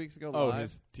 3 weeks ago Oh, live?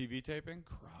 his TV taping?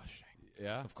 Crushing.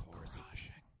 Yeah, Of course.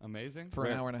 Crushing. amazing. For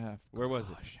an hour and a half. Where was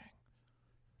it? Crushing.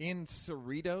 In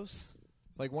Cerritos.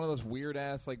 Like one of those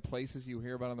weird-ass like places you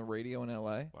hear about on the radio in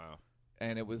L.A. Wow.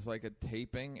 And it was like a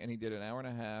taping, and he did an hour and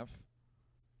a half.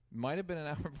 Might have been an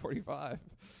hour and 45.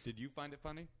 Did you find it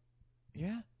funny?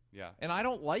 Yeah. Yeah. And I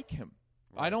don't like him.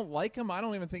 Right. I don't like him. I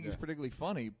don't even think he's Yeah. particularly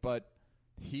funny, but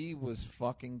he was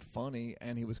fucking funny,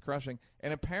 and he was crushing.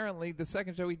 And apparently, the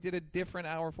second show, he did a different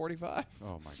hour 45.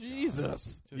 Oh my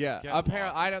Jesus. God. Yeah, Get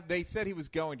apparently, lost. they said he was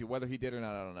going to. Whether he did or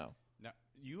not, I don't know. Now,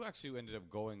 you actually ended up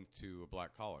going to a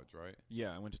black college, right?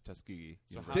 Yeah, I went to Tuskegee.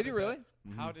 So University. Did he really?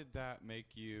 How did that make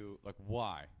you like?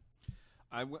 Why?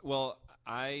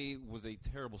 I was a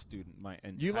terrible student my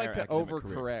entire You like to academic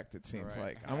overcorrect, career. it seems Right.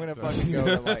 like. I'm going to fucking go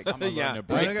to like... I'm gonna Yeah. learn to I'm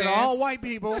break going to go to dance. all white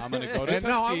people. I'm gonna go to And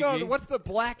no, I'm going Tuskegee. to, what's the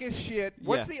blackest shit?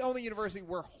 What's Yeah. the only university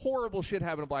where horrible shit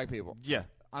happened to black people? Yeah.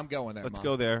 I'm going there, Let's Mom.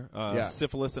 go there. Yeah.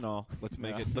 Syphilis and all. Let's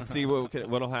make it. Let's see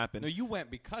what'll happen. No, you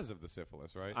went because of the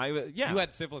syphilis, right? Yeah. You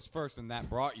had syphilis first, and that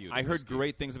brought you. To I heard Tuskegee.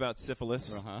 great things about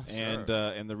syphilis and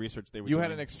the research they were You doing.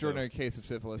 had an extraordinary case of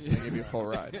syphilis, and they gave you a full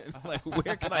ride. Like,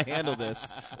 where can I handle this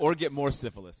or get more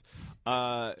syphilis?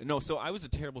 No, so I was a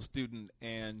terrible student,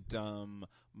 and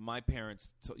my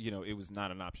parents, it was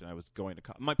not an option. I was going to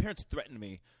college. My parents threatened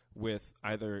me with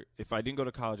either if I didn't go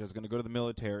to college, I was going to go to the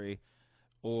military,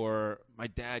 or my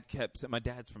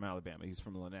dad's from Alabama. He's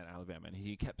from Lynette, Alabama, and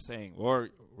he kept saying, or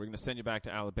we're going to send you back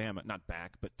to Alabama, not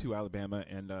back, but to Alabama,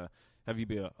 and have you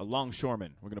be a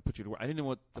longshoreman. We're going to put you to work. I didn't know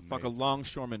what the fuck a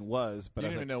longshoreman was, but You I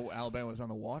was didn't even know Alabama was on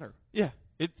the water. yeah,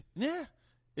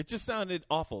 it just sounded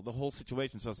awful, the whole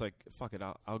situation. So I was like, fuck it,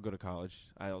 I'll go to college.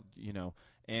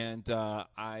 And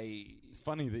It's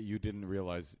funny that you didn't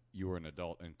realize you were an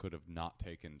adult and could have not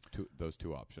taken those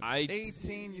two options.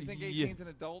 18, you think 18's an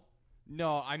adult?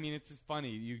 No, I mean it's just funny.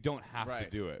 You don't have to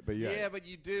do it, but Yeah, but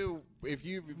you do. If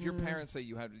your parents say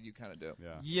you have to, you kind of do.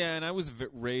 Yeah, and I was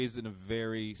raised in a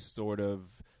very sort of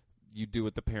you do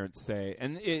what the parents say,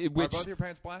 and Are which both your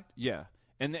parents black? yeah,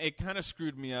 and it kind of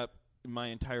screwed me up my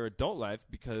entire adult life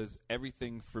because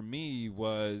everything for me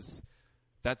was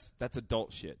that's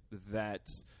adult shit.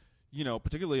 That's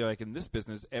particularly like in this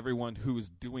business, everyone who is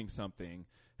doing something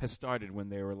has started when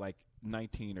they were like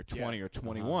 19 or 20 or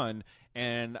 21,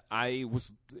 and I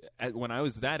was when I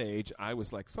was that age, I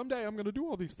was like, someday I'm going to do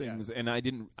all these things, and I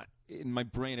didn't. In my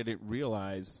brain, I didn't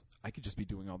realize I could just be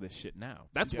doing all this shit now.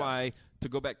 That's why to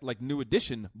go back, like New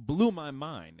Edition blew my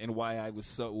mind, and why I was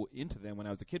so into them when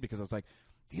I was a kid because I was like,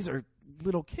 these are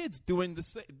little kids doing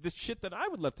this shit that I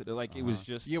would love to do. Like it was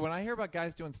just When I hear about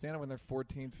guys doing stand-up when they're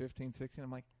 14, 15, 16,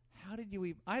 I'm like, how did you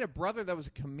even... I had a brother that was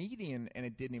a comedian, and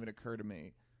it didn't even occur to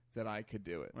me that I could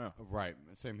do it. right.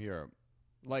 Same here.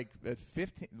 Like at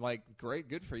 15, like great,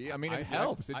 good for you. I mean, it I-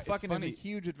 helps. It it's fucking is a funny.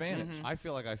 huge advantage. I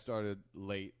feel like I started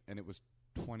late, and it was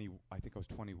 20. I think I was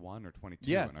 21 or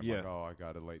 22. Yeah. And I'm like, oh, I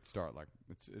got a late start. Like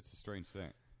it's a strange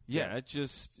thing. Yeah, it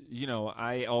just,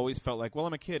 I always felt like, well,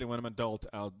 I'm a kid, and when I'm an adult,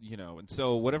 I'll, and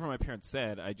so whatever my parents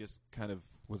said, I just kind of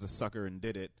was a sucker and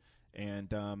did it.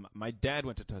 And my dad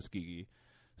went to Tuskegee,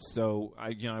 so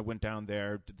I went down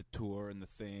there, did the tour and the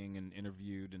thing, and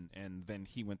interviewed, and then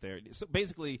he went there. So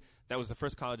basically, that was the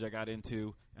first college I got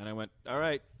into, and I went, all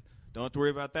right, don't have to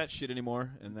worry about that shit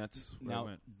anymore, and that's where I Now,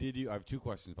 went. did you? I have two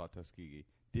questions about Tuskegee.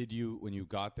 Did you, when you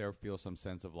got there, feel some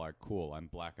sense of like, cool, I'm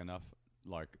black enough?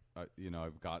 Like,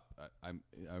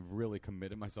 I've really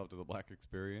committed myself to the black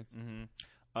experience. Mm-hmm.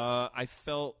 I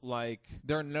felt like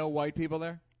There are no white people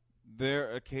there?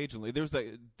 there occasionally there's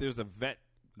a vet.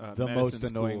 The most medicine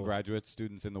annoying school. graduate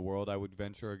students in the world, I would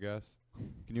venture a guess.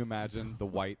 Can you imagine the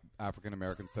white African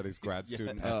American studies grad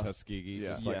student at Tuskegee? Yeah.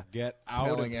 Just like, Yeah. get out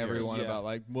Telling of here. everyone Yeah. about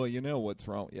like, well, you know what's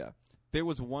wrong. Yeah. There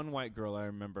was one white girl I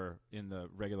remember in the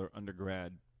regular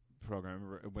undergrad program.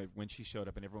 I remember when she showed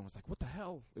up, and everyone was like, "What the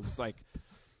hell?" It was like,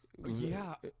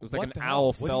 it was like What an the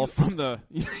owl hell? What fell do from the,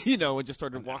 and just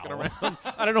started walking around.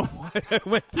 I don't know why I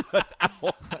went to an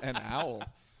owl. An owl.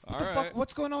 All What the right. fuck?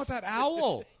 What's going on with that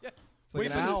owl? It's like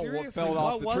Wait, an but owl seriously, fell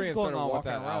off what the was tree and going started on with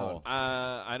walking that around.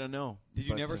 owl? I don't know. Did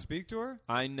you But, never speak to her?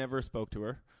 I never spoke to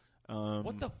her.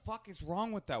 What the fuck is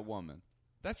wrong with that woman?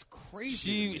 That's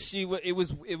crazy. It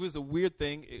was a weird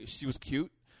thing. She was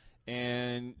cute,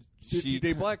 and Did she you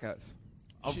date black guys?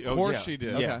 Of she- course yeah. she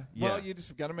did. Okay. Yeah. Well, you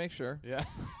just got to make sure. Yeah.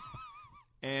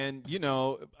 And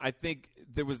I think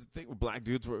there was a thing where black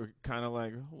dudes were kind of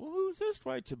like, well, "Who's this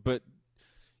white chick?" But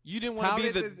you didn't want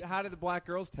to be How did the black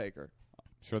girls take her?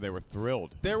 Sure, they were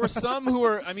thrilled. There were some who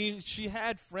were. I mean, she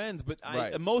had friends, but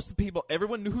Right. most people,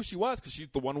 everyone knew who she was because she's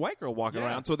the one white girl walking Yeah.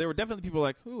 around. So there were definitely people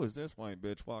like, "Who is this white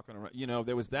bitch walking around?"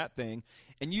 There was that thing,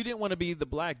 and you didn't want to be the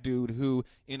black dude who,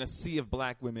 in a sea of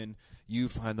black women, you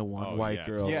find the one white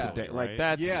girl Yeah. to date. Right. Like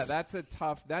that's That's a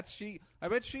tough. I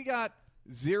bet she got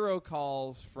 0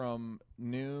 calls from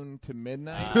noon to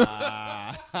midnight,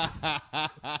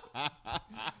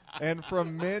 and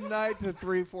from midnight to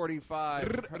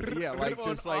 3:45. Yeah, like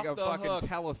Everyone just like a off the fucking hook.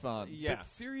 telethon. Yeah. But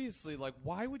seriously, like,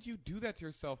 why would you do that to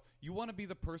yourself? You want to be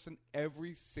the person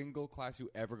every single class you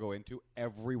ever go into,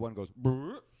 everyone goes,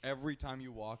 "Brr," every time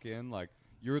you walk in, like,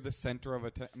 you're the center of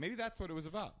attention. Maybe that's what it was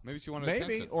about. Maybe she wanted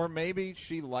attention. Or maybe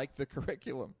she liked the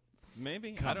curriculum.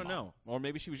 maybe I don't know, or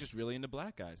maybe she was just really into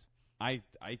black guys. I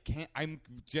can't. I'm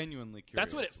genuinely curious.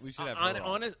 That's what it. We should have her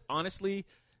on. Honestly,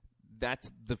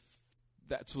 that's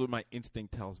that's what my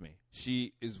instinct tells me.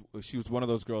 She was one of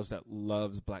those girls that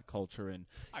loves black culture, and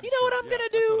I'm you know what sure, I'm yeah, gonna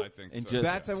that's do. what I think, and so.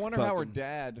 just I wonder how her fucking-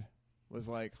 dad was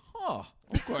like, huh.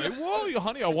 Okay, well,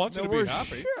 honey, I want you to be we're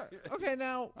happy. Sure. Okay,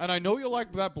 now. And I know you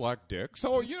like that black dick,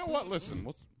 so you know what?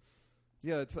 Listen,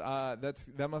 Yeah,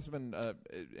 that must have been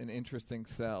an interesting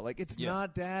sell. Like, it's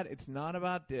not, Dad. It's not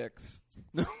about dicks.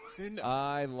 No.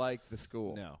 I like the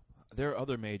school. No, there are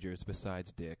other majors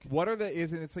besides dick. What are the?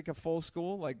 Is it? It's like a full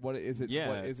school. Like, what is it? Yeah,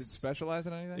 what, is it it's- specialized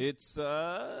in anything? It's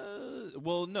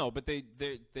well, no, but they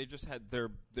just had they're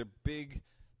big.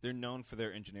 They're known for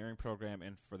their engineering program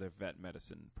and for their vet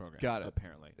medicine program. Got it.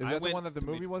 Apparently, Is I that the went one that the to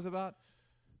movie major- was about?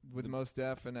 With Mos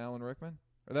Def and Alan Rickman?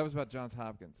 Or that was about Johns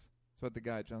Hopkins? It's about the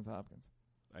guy at Johns Hopkins.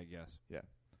 I guess. Yeah.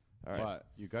 All right. But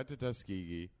you got to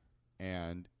Tuskegee,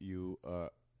 and you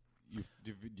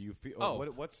do you feel? Oh.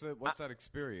 What's that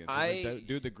experience? I-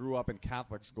 Dude that grew up in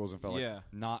Catholic schools and felt Yeah. like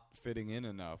not fitting in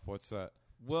enough. What's that?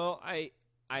 Well, I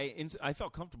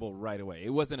felt comfortable right away. It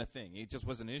wasn't a thing. It just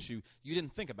wasn't an issue. You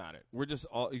didn't think about it. We're just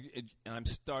and I'm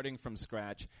starting from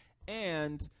scratch.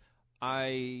 And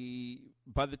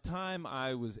by the time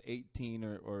I was 18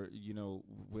 or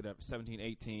whatever, 17,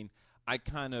 18, I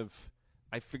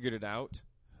figured it out,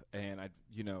 and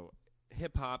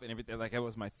hip hop and everything, like that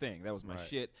was my thing. That was my Right.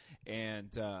 shit.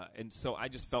 And so I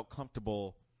just felt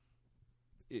comfortable,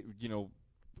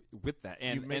 with that.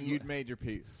 And you'd made your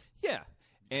peace. yeah,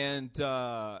 and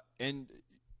so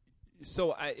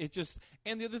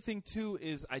and the other thing too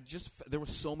is there were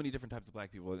so many different types of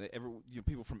black people,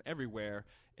 people from everywhere,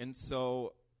 and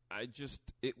so I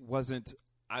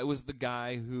was the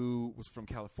guy who was from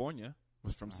California,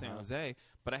 was from San Jose,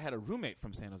 but I had a roommate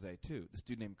from San Jose too, this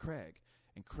dude named Craig,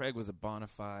 and Craig was a bona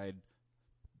fide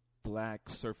black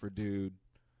surfer dude,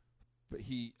 but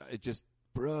he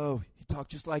talked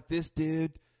just like this,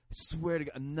 dude. I swear to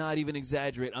God, I'm not even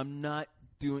exaggerating. I'm not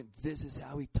doing. This is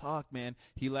how he talked, man.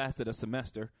 He lasted a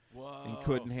semester and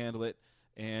couldn't handle it.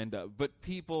 And but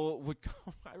people would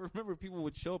come. I remember people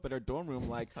would show up at our dorm room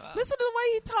like, listen to the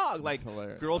way he talked. Like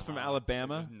hilarious. girls from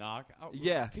Alabama. Just knock out.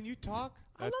 Yeah. Can you talk?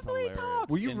 I love That's the way he hilarious.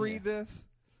 talks. Will you And- read this?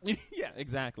 Yeah,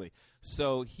 exactly.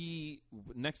 So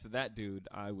next to that dude,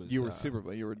 I was. You were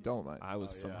super. You were Dolomite. I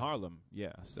was from yeah. Harlem.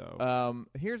 Yeah. So.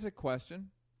 Here's a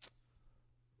question.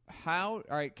 All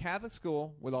right, Catholic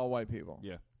school with all white people.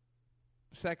 Yeah.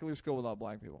 Secular school with all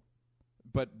black people.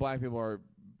 But black people are,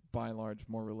 by and large,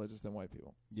 more religious than white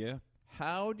people. Yeah.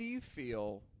 How do you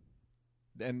feel,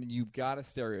 and you've got a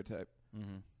stereotype,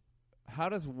 Mm-hmm. how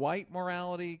does white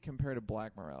morality compare to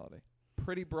black morality?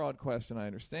 Pretty broad question, I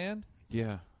understand.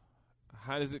 Yeah.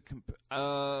 How does it compare?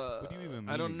 What do you even mean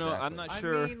I don't know. I'm exactly? not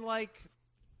sure. I mean,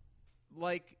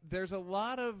 like there's a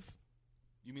lot of...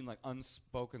 You mean like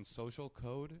unspoken social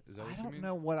code? Is that what I you don't mean?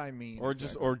 know what I mean. or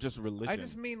exactly. just religion. I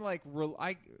just mean like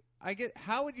I get.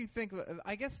 How would you think?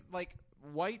 I guess like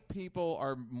white people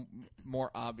are more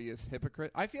obvious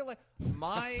hypocrites. I feel like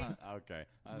my Okay.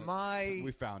 my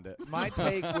We found it. my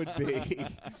take would be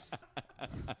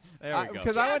There we go.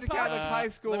 because I went to Catholic high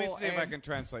school. Let me see if I and- can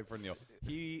translate for Neil.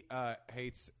 He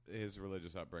hates his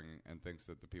religious upbringing and thinks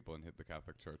that the people in the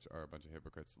Catholic Church are a bunch of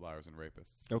hypocrites, liars, and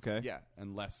rapists. okay. Yeah,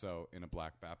 And less so in a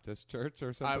Black Baptist church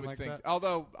or something I would like think. that.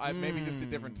 Although maybe just a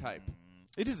different type.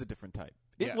 It is a different type.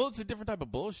 Yeah. Well, it's a different type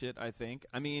of bullshit, I think.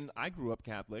 I mean, I grew up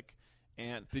Catholic,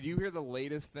 and Did you hear the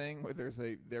latest thing where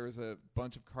there was a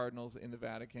bunch of cardinals in the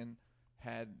Vatican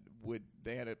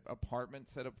they had an apartment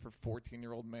set up for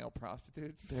 14-year-old male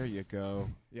prostitutes? there you go.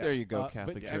 Yeah. There you go, But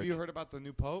Catholic Church. have you heard about the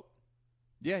new Pope?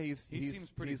 Yeah, He seems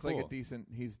pretty He's like cool. a decent.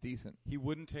 He's decent. He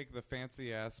wouldn't take the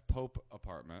fancy ass Pope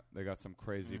apartment. They got some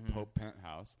crazy Pope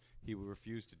penthouse. He would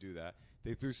refuse to do that.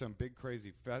 They threw some big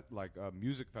crazy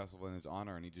music festival in his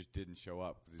honor, and he just didn't show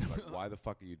up because he's like, "Why the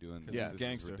fuck are you doing this? Yeah. This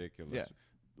Gangster. is ridiculous." Yeah.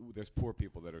 There's poor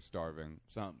people that are starving.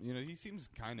 He seems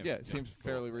kind of It seems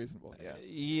cool. fairly reasonable. Yeah.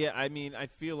 Yeah, I mean, I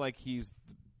feel like he's,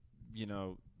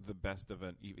 the best of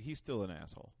an. He's still an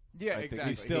asshole. Yeah, I think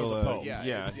exactly. He's still the a Pope.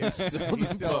 Yeah, he's he's still he's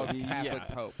the still a Pope. Catholic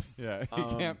Yeah. Pope. Yeah,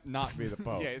 he can't not be the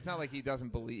Pope. Yeah, it's not like he doesn't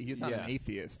believe. He's not Yeah. an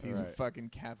atheist. He's a Right. fucking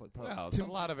Catholic Pope. Well,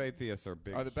 a lot of atheists are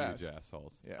big, Are the best. huge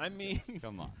assholes. Yeah. I mean,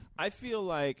 Come on. I feel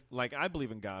like I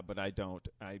believe in God, but I don't.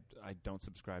 I don't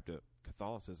subscribe to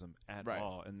Catholicism at Right.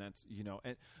 all, and that's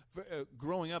and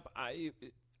growing up,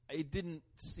 it didn't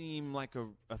seem like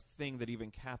a thing that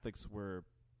even Catholics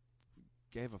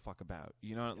gave a fuck about.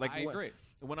 Like I agree.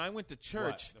 When I went to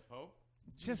church, What, the Pope?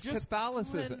 Just Just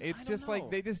Catholicism. Glenn, It's I just don't know.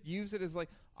 like they just use it as like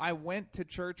I went to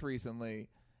church recently,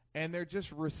 and they're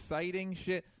just reciting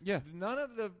shit. Yeah. None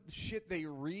of the shit they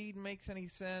read makes any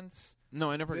sense. no,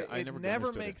 I never. It I never never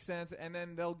understood makes it. sense. And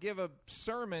then they'll give a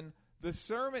sermon. The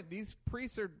sermon. These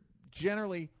priests are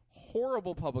generally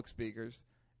horrible public speakers.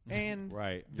 And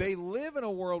Right. they live in a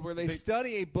world where they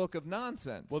study a book of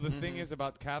nonsense. Well, the thing is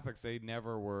about Catholics, they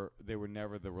were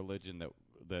never the religion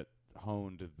that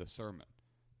honed the sermon.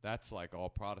 That's like all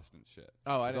Protestant shit.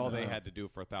 Oh, I didn't all know they that. had to do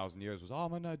for 1,000 years was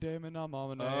Amina Damon,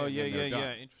 Amina. Oh, yeah,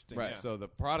 interesting. Right. Yeah. So the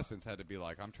Protestants had to be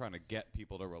like, I'm trying to get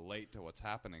people to relate to what's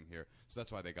happening here. So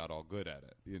that's why they got all good at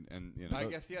it. And you know, I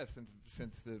guess, yes,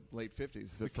 since the late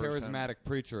 50s. the first time. charismatic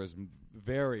preacher is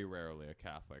very rarely a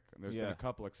Catholic. There's been Yeah. a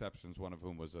couple exceptions, one of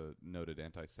whom was a noted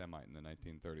anti-Semite in the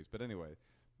 1930s. But anyway,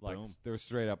 like Boom. there was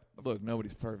straight up. Look,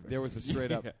 nobody's perfect. There was a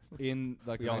straight up Yeah. in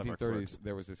like We the all have our 1930s. quirks.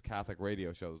 There was this Catholic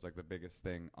radio show. It was like the biggest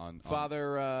thing on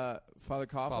Father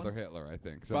Coughlin? Father Hitler, I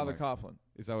think. Father Something like- Coughlin.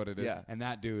 Is that what it is? Yeah. And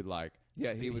that dude, like,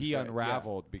 Yeah, he was he great.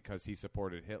 unraveled because he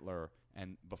supported Hitler,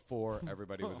 and before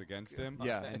everybody was against him.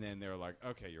 Yeah. And then they were like,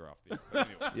 okay, you're off the air. But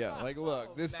anyway. Yeah, like,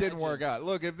 look, this didn't work out.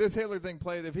 Look, if this Hitler thing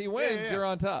plays, if he wins, you're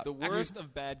on top. The worst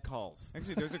of bad calls.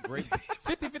 Actually, there's a great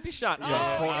 50-50 shot.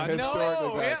 Historically no,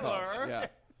 bad call. Hitler. Yeah.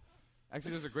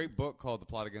 actually there's a great book called The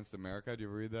Plot Against America. Do you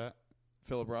ever read that?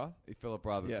 Philip Roth? Philip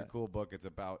Roth. It's Yeah. a cool book. It's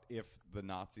about if the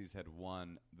Nazis had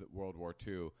won World War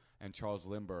II, and Charles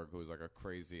Lindbergh, who was like a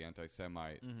crazy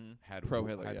anti-Semite, had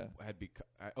Pro-Hitler,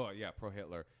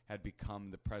 pro-Hitler, had become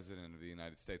the president of the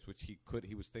United States, which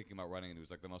he was thinking about running, and he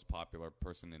was like the most popular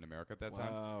person in America at that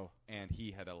time. Wow. And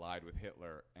he had allied with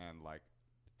Hitler, and like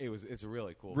it's a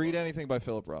really cool. Read book. anything by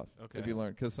Philip Roth. Okay. If you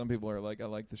learn, because some people are like, I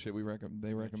like the shit they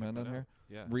recommend on that out. here.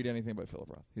 Yeah. Read anything by Philip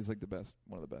Roth. He's like the best,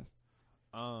 one of the best.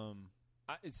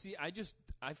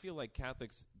 I feel like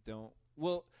Catholics don't.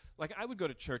 Well, like I would go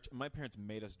to church, and my parents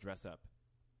made us dress up,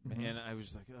 and I was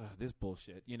just like, ugh, this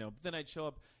bullshit, you know. But then I'd show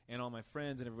up, and all my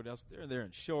friends and everybody else, they're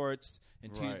in shorts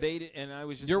and Right. and I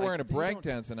was just You're like, wearing a they don't-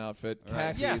 breakdancing outfit,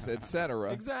 Right. khakis, Yeah.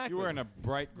 etc. Exactly. You're wearing a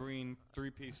bright green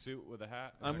 3-piece suit with a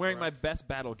hat. I'm wearing my best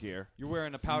battle gear, You're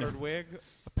wearing a powdered wig.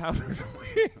 a powdered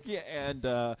wig,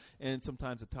 yeah, and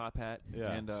sometimes a top hat.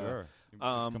 Yeah, and sure. You're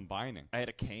just combining. I had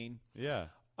a cane. Yeah.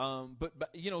 But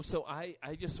you know, so I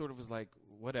just sort of was like,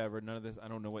 whatever, none of this. I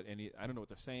don't know what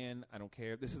they're saying. I don't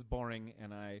care. This is boring.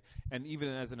 And even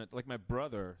as like my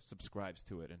brother subscribes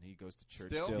to it, and he goes to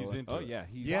church Still? He's into it. Yeah,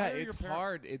 Yeah, Why are your it's parents-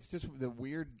 hard. It's just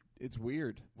it's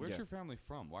weird. Where's Yeah. your family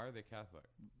from? Why are they Catholic?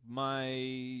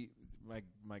 My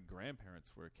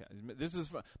grandparents were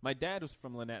my dad was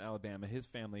from Lynette, Alabama. His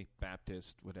family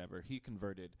Baptist, whatever. He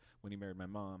converted when he married my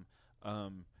mom.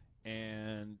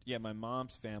 And yeah, my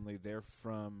mom's family, they're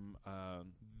from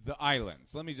The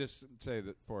islands. Let me just say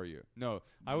that for you. No,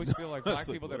 I always feel like black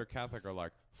people that are Catholic are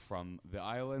like from the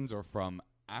islands or from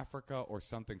Africa or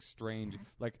something strange.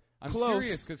 Like, I'm Close.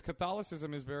 serious because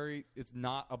Catholicism is it's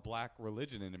not a black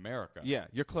religion in America. yeah,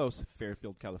 you're close,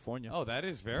 Fairfield, California. Oh, that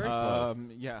is very close.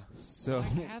 Yeah. So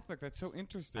Why Catholic? That's so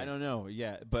interesting. I don't know.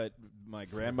 Yeah, but my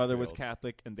grandmother was Fairfield.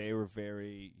 Catholic, and they were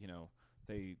very,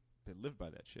 they lived by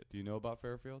that shit. Do you know about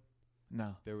Fairfield?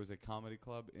 No. There was a comedy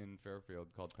club in Fairfield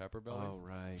called Pepper Belly. Oh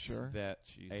right, Sure. That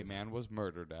Jesus. a man was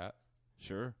murdered at,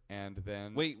 Sure. and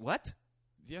then Wait, what?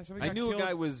 yeah, somebody I got knew killed. a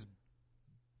guy was.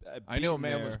 I knew a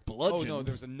man beaten was there. bludgeoned. Oh no,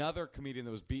 there was another comedian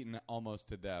that was beaten almost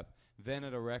to death. Then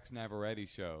at a Rex Navaretti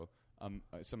show,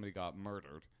 somebody got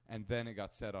murdered, and then it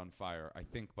got set on fire. I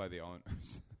think by the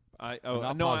owners. I'm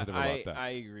not positive about that. I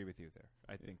agree with you there.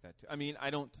 I think that too. I mean, I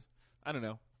don't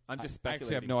know. I'm just I speculating.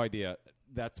 actually have no idea.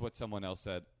 That's what someone else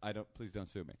said. Please don't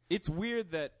sue me. It's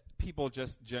weird that people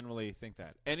just generally think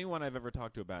that. Anyone I've ever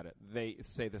talked to about it, they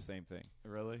say the same thing.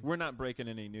 Really? We're not breaking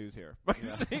any news here.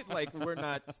 Like we're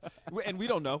not, and we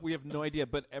don't know. We have no idea.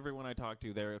 But everyone I talk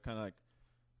to, they're kind of like,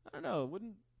 I don't know.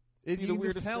 Wouldn't You be the can just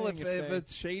weirdest tell thing if they- a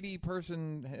shady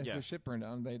person has Yeah. their shit burned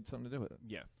down, they had something to do with it.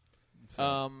 Yeah.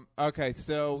 Okay,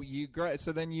 so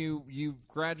then you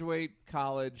graduate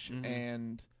college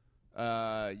and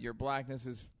your blackness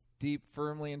is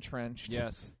firmly entrenched.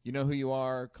 Yes. You know who you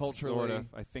are culturally, Sort of.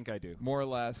 I think I do. more or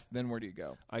less. Then where do you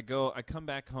go? I come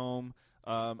back home.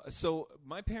 So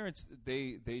my parents,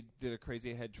 they did a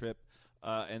crazy head trip,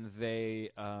 and they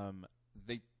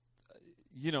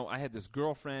I had this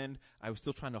girlfriend. I was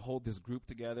still trying to hold this group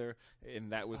together,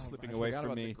 and that was slipping I away forgot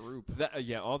from about me. the group.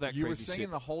 All that You were crazy singing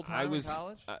shit. the whole time I in was,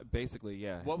 college? Basically,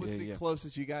 yeah. What was Yeah, the yeah.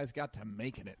 closest you guys got to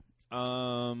making it?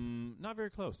 Not very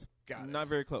close. Got it. Not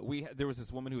very close. There was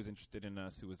this woman who was interested in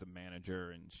us, who was a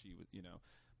manager, and she was,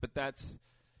 but that's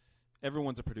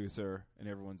everyone's a producer and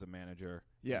everyone's a manager.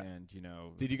 Yeah. And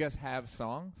Did you guys have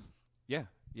songs?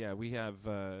 yeah, we have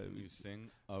Can you sing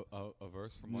a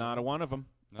verse from not a one of them.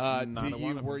 Who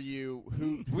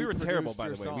We were terrible, produced by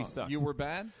your the way. We song? sucked. You were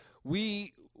bad?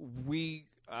 We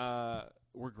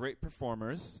were great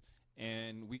performers,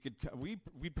 and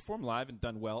we'd perform live and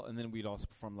done well, and then we'd also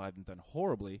perform live and done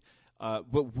horribly.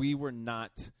 But we were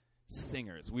not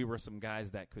singers. We were some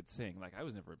guys that could sing. Like, I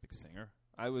was never a big singer.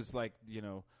 I was like,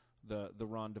 the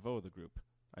Ron DeVoe of the group.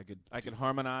 I could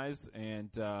harmonize and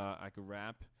I could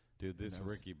rap. Dude, this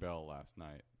Ricky Bell last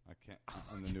night. I can't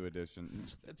on the New Edition.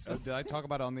 Did I talk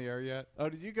about it on the air yet? Oh,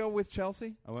 did you go with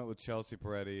Chelsea? I went with Chelsea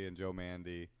Peretti and Joe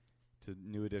Mandy to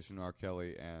New Edition, R.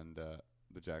 Kelly, and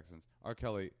the Jacksons. R.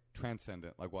 Kelly,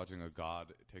 transcendent, like watching a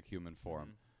god take human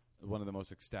form. Mm-hmm. One of the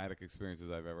most ecstatic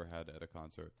experiences I've ever had at a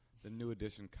concert. The New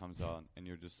Edition comes on, and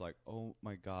you're just like, oh,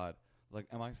 my God. Like,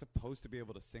 am I supposed to be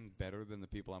able to sing better than the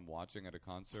people I'm watching at a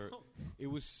concert? It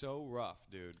was so rough,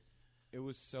 dude. It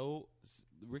was so...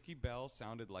 Ricky Bell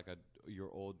sounded like your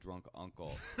old drunk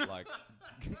uncle. Like,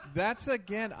 that's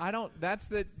again. I don't. That's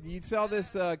the. You saw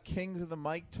this Kings of the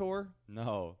Mic tour?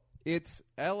 No. It's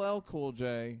LL Cool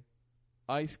J,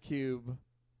 Ice Cube,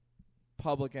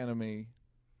 Public Enemy,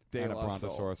 De and a La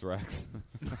Brontosaurus Soul. Rex.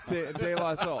 De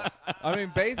La Soul. I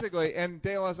mean, basically, and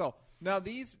De La Soul. Now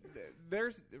there's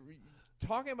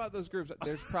talking about those groups.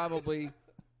 There's probably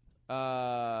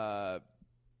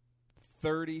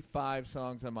 35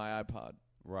 songs on my iPod.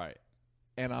 Right.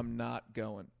 And I'm not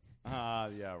going. Yeah,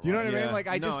 right. You know what I mean? Like,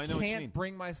 I I know can't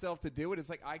bring myself to do it.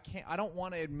 It's like, I don't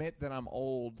want to admit that I'm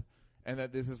old and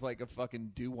that this is like a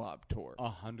fucking doo-wop tour.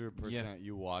 100%. Yeah.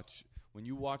 When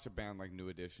you watch a band like New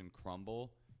Edition crumble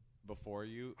before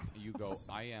you go,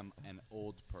 I am an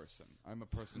old person. I'm a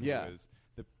person who is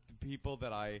the people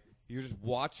that you're just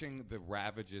watching the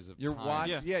ravages of time.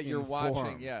 You're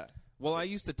watching, yeah. Well, I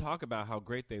used to talk about how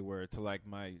great they were to like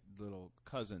my little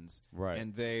cousins, right?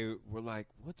 And they were like,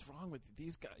 "What's wrong with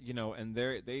these guys?" And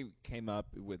they came up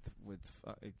with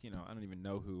I don't even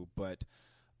know who, but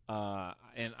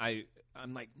and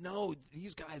I'm like, "No,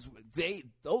 these guys, these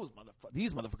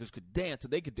motherfuckers could dance,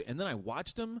 and they could do." And then I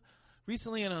watched them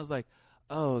recently, and I was like,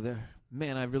 "Oh,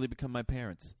 I've really become my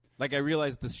parents." Like, I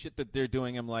realized the shit that they're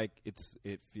doing, I'm like, it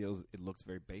looks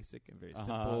very basic and very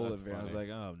simple. And I was like,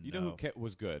 oh, no. You know who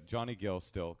was good? Johnny Gill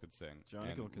still could sing.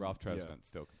 Ralph Tresvant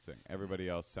still could sing. Everybody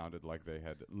else sounded like they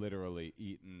had literally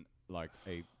eaten like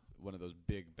one of those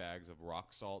big bags of rock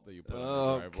salt that you put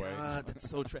on the driveway. Oh, God, that's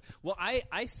so Well,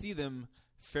 I see them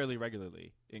fairly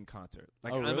regularly in concert.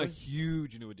 Like, really? I'm a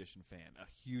huge New Edition fan.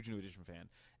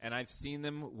 And I've seen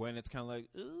them when it's kind of like,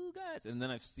 ooh, guys. And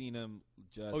then I've seen them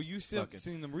just... Oh, you've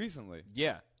seen them recently?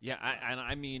 Yeah.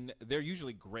 I mean, they're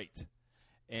usually great.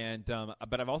 And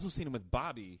but I've also seen them with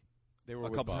Bobby a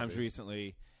couple times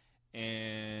recently.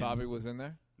 And Bobby was in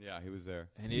there? Yeah, he was there.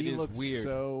 And it is weird.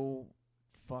 So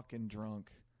fucking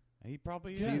drunk. He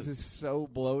probably is. He's just so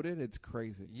bloated, it's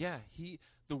crazy. Yeah,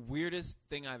 the weirdest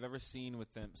thing I've ever seen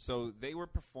with them. So they were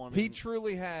performing. He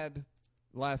truly had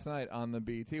last night on the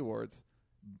BET Awards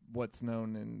what's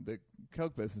known in the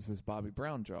Coke business as Bobby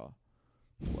Brown jaw,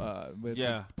 with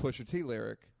the Pusha T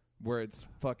lyric where it's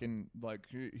fucking like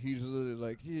he's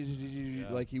like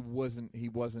like he wasn't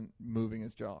moving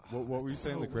his jaw. What were you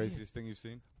saying? The craziest thing you've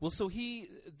seen? Well, so he's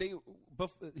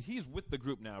with the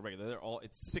group now. Regularly,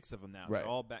 it's 6 of them now. Right. They're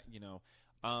all back.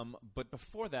 But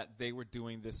before that, they were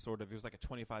doing this sort of. It was like a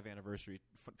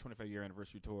 25-year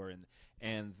anniversary tour,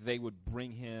 and they would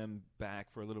bring him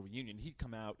back for a little reunion. He'd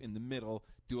come out in the middle,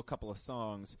 do a couple of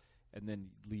songs, and then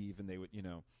leave, and they would,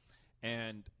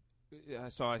 and.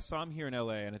 So I saw him here in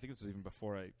L.A., and I think this was even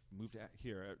before I moved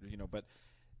here, but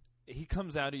he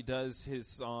comes out, he does his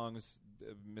songs,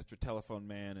 Mr. Telephone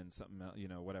Man and something else,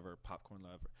 whatever, Popcorn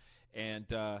Lover. And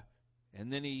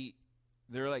then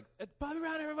they're like, Bobby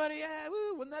Brown, everybody, yeah,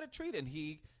 woo, wasn't that a treat? And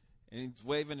he's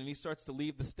waving, and he starts to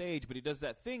leave the stage, but he does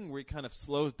that thing where he kind of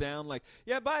slows down, like,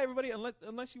 yeah, bye, everybody,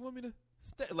 unless you want me to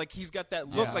stay. Like, he's got that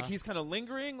look, like he's kind of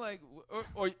lingering, like,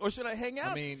 or should I hang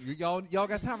out? I mean, y'all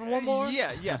got time for one more?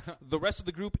 Yeah. The rest of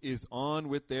the group is on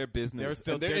with their business.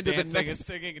 They're into the next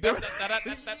singing. They're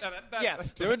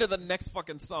into the next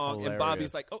fucking song, Hilarious. and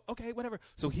Bobby's like, oh, okay, whatever.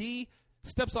 So he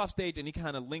steps off stage and he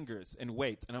kind of lingers and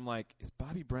waits, and I'm like, is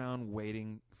Bobby Brown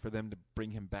waiting for them to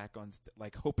bring him back on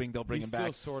like hoping they'll bring him back?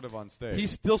 He's still sort of on stage. He's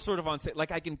still sort of on stage.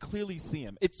 Like, I can clearly see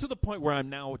him. It's to the point where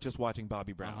I'm now just watching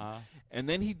Bobby Brown. And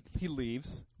then he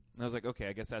leaves, and I was like, okay,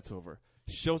 I guess that's over.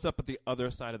 Shows up at the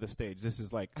other side of the stage. This has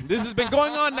been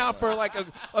going on now for like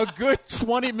a good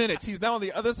 20 minutes. He's now on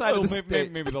the other side of the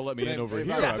stage. Maybe they'll let me in over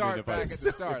here.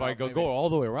 If I go all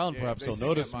the way around, perhaps they'll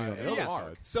notice me on the other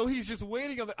side. So he's just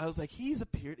waiting. I was like, he's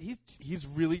appeared. He's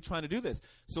really trying to do this.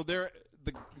 So they're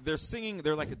singing.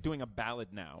 They're like doing a ballad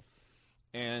now,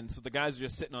 and so the guys are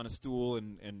just sitting on a stool,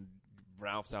 and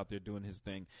Ralph's out there doing his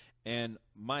thing, and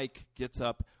Mike gets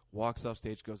up, walks off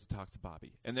stage, goes to talk to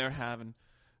Bobby, and they're having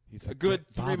He's a like, good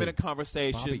Bobby, 3-minute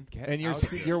conversation. Bobby, get And out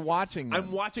here. you're watching them.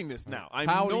 I'm watching this now. I'm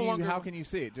How no longer. How can you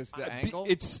see it? Just the angle?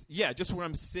 It's just where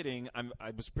I'm sitting.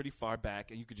 I was pretty far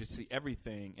back, and you could just see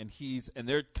everything. And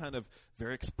they're kind of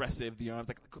very expressive. The arms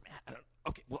like,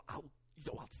 okay, well, I'll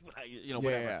see what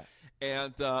whatever. Yeah.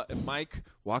 And Mike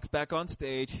walks back on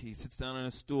stage. He sits down on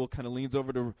a stool, kind of leans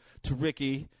over to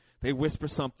Ricky. They whisper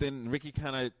something, and Ricky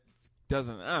kind of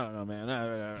doesn't. I don't know,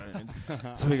 man.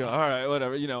 So we go, all right,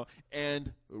 whatever,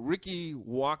 And Ricky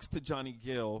walks to Johnny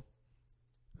Gill,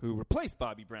 who replaced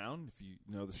Bobby Brown, if you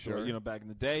know the story, Sure. back in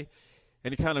the day.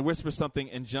 And he kind of whispers something,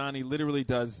 and Johnny literally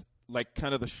does like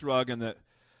kind of the shrug and the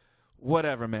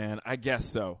whatever, man. I guess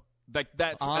so. Like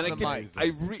that's on and the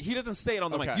mic. he doesn't say it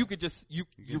on the mic. Okay. You could just you're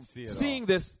see it seeing all.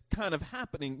 this kind of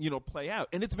happening, play out,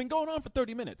 and it's been going on for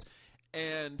 30 minutes.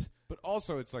 And But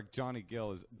also, it's like Johnny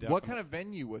Gill is definitely. What kind of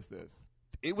venue was this?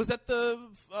 it was at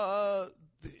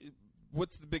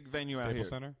what's the big venue out Staples here?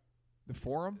 Center? The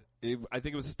Forum? I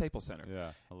think it was the Staples Center.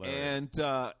 Yeah, hilarious.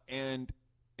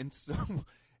 And so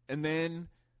and then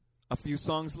a few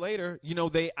songs later,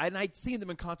 I'd seen them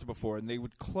in concert before, and they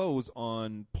would close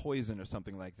on Poison or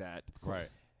something like that. Right.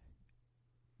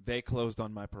 They closed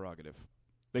on My Prerogative.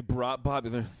 They brought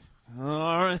Bobby. All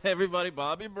right, everybody,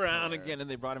 Bobby Brown again, and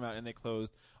they brought him out, and they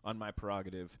closed on My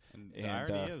Prerogative. And the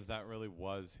irony is that really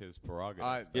was his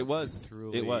prerogative. It was. He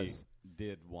truly It was.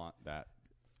 did want that.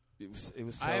 It was.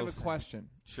 So I have a question.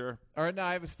 Sure. Or no,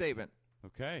 I have a statement.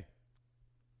 Okay.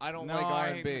 I don't No, like I-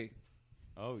 R&B.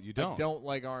 Oh, you don't? I don't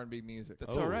like R&B music.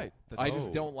 That's Oh. all right. That's I all-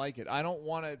 just don't like it. I don't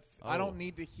want to. I Oh. don't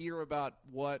need to hear about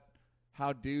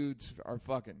how dudes are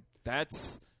fucking.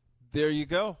 There you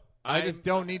go. I just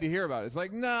don't need to hear about it. It's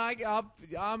like, nah,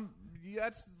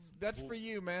 that's for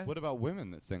you, man. What about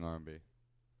women that sing R&B?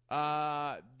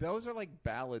 Those are like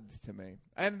ballads to me,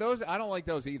 and those I don't like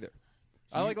those either.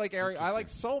 I like Eric. I like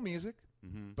soul music,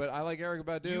 but I like Erykah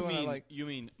Badu. You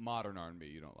mean modern R&B?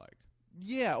 You don't like?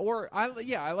 Yeah,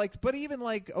 I like, but even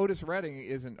like Otis Redding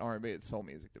isn't R&B; it's soul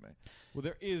music to me. Well,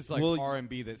 there is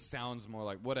R&B that sounds more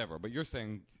like whatever, but you're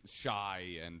saying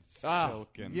Shy and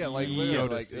Silk and yeah, like literally,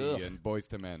 Jodeci like, and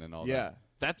Boyz II Men and all Yeah, that.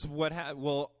 That's what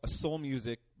soul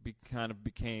music kind of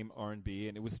became R&B,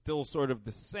 and it was still sort of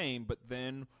the same, but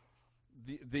then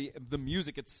the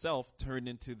music itself turned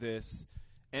into this,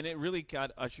 and it really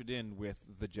got ushered in with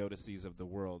the Jodeci's of the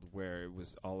world, where it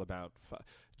was all about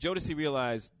Jodeci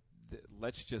realized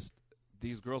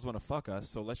these girls want to fuck us,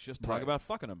 so let's just talk about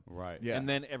fucking them. Right. Yeah. And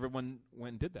then everyone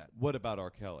went and did that. What about R.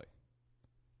 Kelly?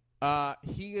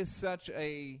 he is such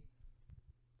a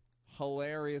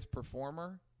hilarious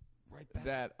performer. Right.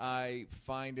 That I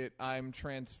find I'm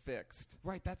transfixed.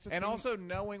 Right. That's the and thing. also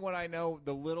knowing what I know,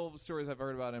 the little stories I've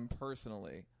heard about him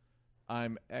personally,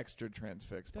 I'm extra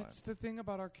transfixed by him. That's the thing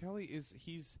about R. Kelly is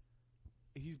he's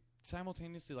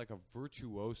simultaneously like a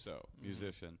virtuoso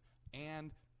musician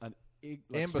and an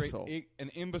imbecile, an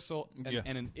imbecile, Yeah.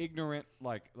 and an ignorant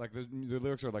like the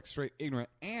lyrics are like straight ignorant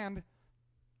and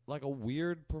like a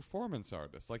weird performance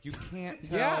artist. Like you can't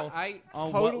tell. Yeah, I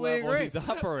on totally what level agree. he's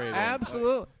operating.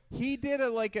 Absolutely. He did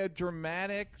a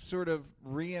dramatic sort of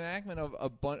reenactment of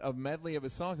a medley of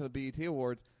his songs at the BET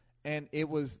Awards, and it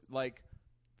was like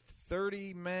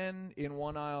 30 men in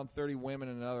one aisle and 30 women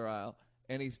in another aisle,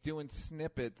 and he's doing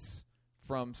snippets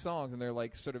from songs, and they're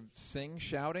like sort of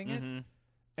shouting it.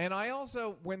 And I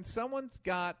also, when someone's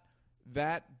got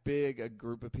that big a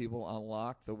group of people on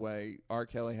lock the way R.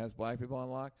 Kelly has black people on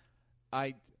lock,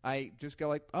 I just go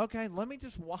like, okay, let me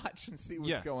just watch and see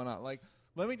what's going on. Like,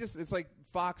 let me just, it's like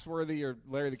Foxworthy or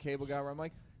Larry the Cable Guy where I'm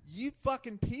like, you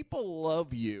fucking people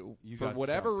love you for got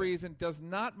whatever something. reason. Does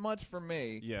not much for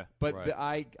me. Yeah. But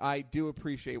Right. I do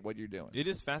appreciate what you're doing. It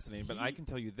is fascinating, but I can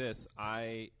tell you this.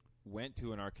 I went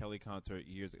to an R. Kelly concert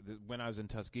years when I was in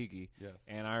Tuskegee, Yes.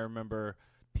 and I remember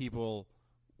people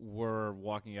were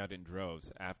walking out in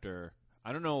droves after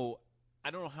I don't know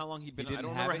how long he'd been. He I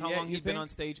don't didn't have remember it how yet, long you he'd been think? on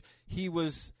stage.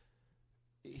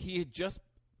 He had just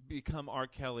become R.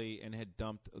 Kelly and had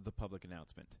dumped the Public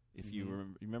Announcement. If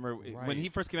you remember when Right. he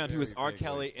first came out, he was Very R. vaguely.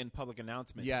 Kelly and Public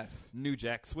Announcement. Yes. New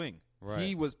Jack Swing. Right.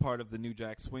 He was part of the New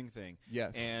Jack Swing thing.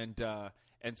 Yes.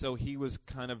 And so he was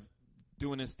kind of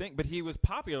doing his thing, but he was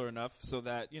popular enough so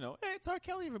that, hey, it's R.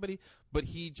 Kelly, everybody. But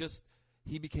he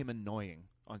became annoying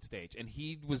on stage. And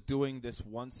he was doing this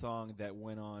one song that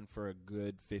went on for a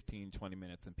good 15, 20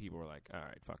 minutes, and people were like, all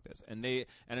right, fuck this. And I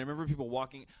remember people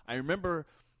walking. I remember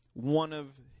one of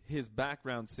his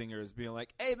background singers being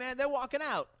like, hey, man, they're walking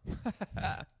out.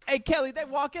 Hey, Kelly, they're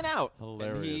walking out.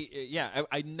 Hilarious. And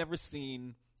I'd never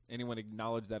seen anyone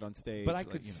acknowledge that on stage. But I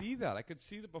could see that. I could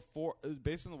see that before,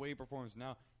 based on the way he performs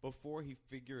now, before he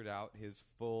figured out his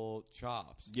full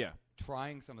chops. Yeah.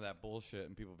 Trying some of that bullshit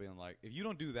and people being like, if you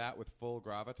don't do that with full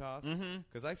gravitas,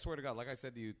 because I swear to God, like I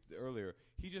said to you earlier,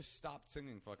 he just stopped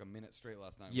singing for like a minute straight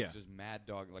last night. Yeah. He was just mad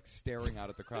dog, like staring out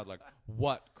at the crowd, like,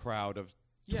 what crowd of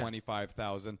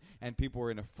 25,000? And people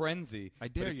were in a frenzy. I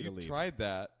dare but if you to leave. Tried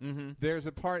that. There's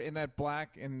a part in that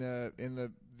Black in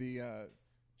the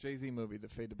Jay-Z movie, The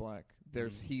Fade to Black.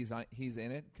 There's he's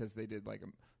in it because they did like a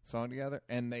song together,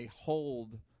 and they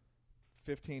hold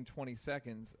 15, 20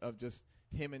 seconds of just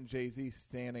him and Jay-Z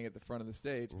standing at the front of the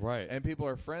stage. Right. And people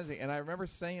are frenzy. And I remember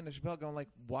saying to Chappelle, going like,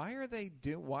 why are they?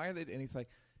 And he's like,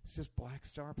 it's just black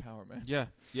star power, man. Yeah.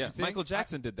 Michael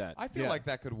Jackson did that. I feel like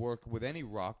that could work with any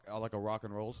rock, like a rock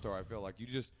and roll star. I feel like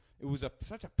it was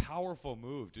such a powerful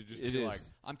move to just be like,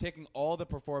 I'm taking all the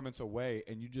performance away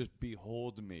and you just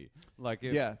behold me. Like,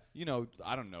 if,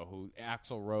 I don't know who,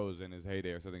 Axl Rose in his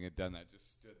heyday or something had done that, just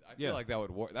stood. I feel like that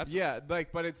would work. That's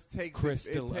but it takes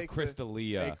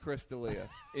Crystalia. a Crystalia.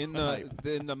 in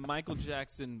the Michael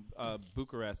Jackson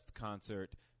Bucharest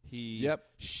concert, he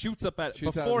shoots up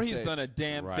before he's done a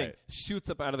damn thing, shoots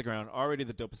up out of the ground, already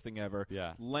the dopest thing ever,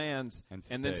 lands,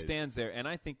 and then stands there. And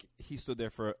I think he stood there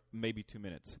for maybe 2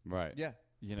 minutes. Right. Yeah.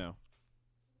 You know.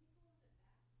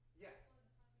 Yeah,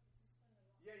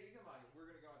 you come on. We're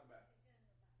going to go out the back.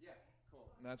 Yeah, cool.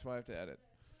 And that's why I have to edit.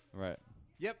 Right.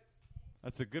 Yep.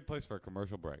 That's a good place for a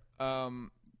commercial break. Too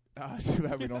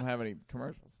bad we don't have any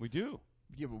commercials. We do.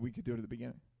 Yeah, but we could do it at the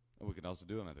beginning. We can also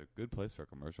do them at a good place for a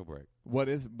commercial break. What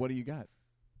do you got?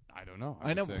 I don't know.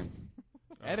 I know.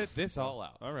 Edit this all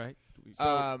out. All right.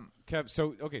 So, Kev,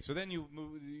 so then you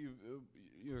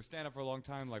were stand up for a long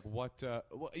time. Like what?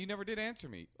 You never did answer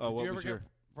me. Oh, did what you ever was get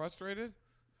frustrated?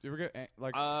 Did you ever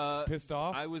get pissed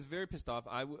off? I was very pissed off.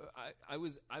 I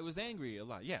was angry a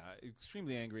lot. Yeah,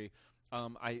 extremely angry.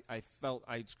 I felt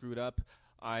I'd screwed up.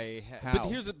 How?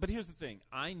 But here's the thing.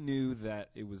 I knew that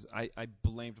it was. I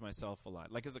blamed myself a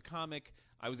lot. Like as a comic,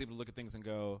 I was able to look at things and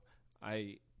go,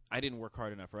 I didn't work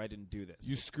hard enough, or I didn't do this.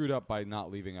 You screwed up by not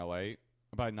leaving L.A.,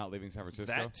 by not leaving San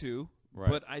Francisco. That too.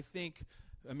 Right. But I think,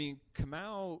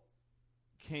 Kamau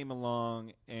came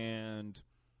along and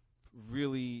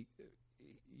really,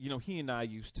 he and I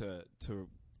used to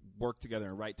work together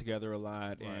and write together a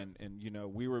lot, and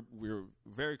we were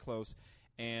very close,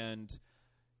 and.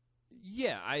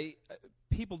 Yeah,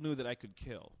 people knew that I could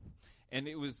kill, and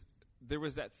there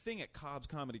was that thing at Cobb's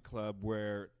Comedy Club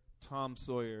where Tom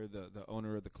Sawyer, the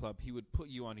owner of the club, he would put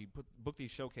you on. He'd book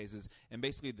these showcases, and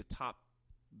basically the top,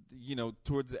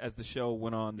 towards as the show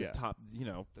went on, the top,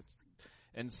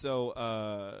 and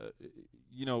so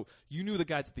you knew the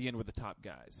guys at the end were the top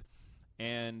guys,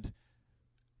 and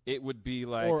it would be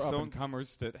like or up and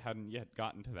comers that hadn't yet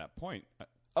gotten to that point.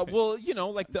 Well,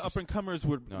 like the up and comers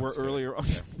were earlier.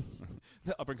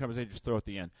 The up and comers they just throw at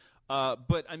the end.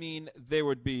 But there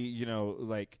would be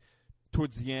like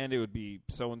towards the end it would be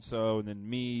so and so, and then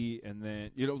me, and then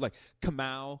like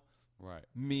Kamau, right?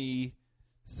 Me,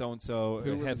 so and so,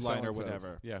 headliner, or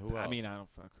whatever. Yeah, who else? I don't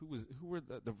fuck. Who were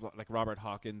the like Robert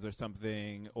Hawkins or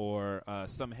something, or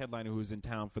some headliner who was in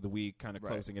town for the week, kind of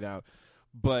closing it out,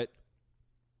 but.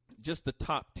 Just the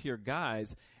top tier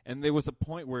guys, and there was a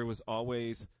point where it was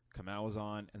always Kamau was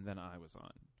on, and then I was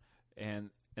on, and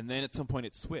then at some point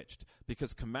it switched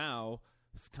because Kamau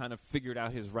kind of figured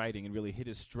out his writing and really hit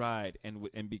his stride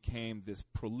and became this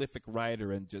prolific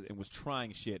writer and was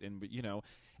trying shit and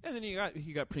and then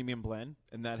he got Premium Blend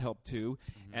and that helped too,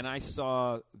 and I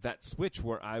saw that switch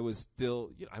where I was still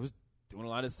I was doing a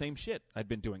lot of the same shit I'd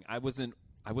been doing. I wasn't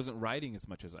writing as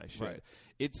much as I should. Right.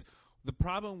 It's the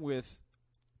problem with.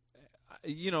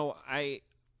 I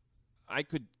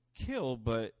could kill,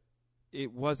 but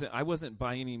it wasn't. I wasn't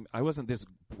this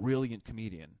brilliant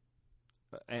comedian,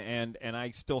 and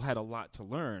I still had a lot to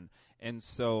learn, and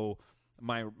so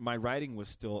my writing was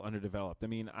still underdeveloped.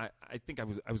 I think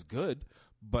I was good,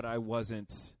 but I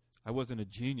wasn't a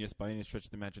genius by any stretch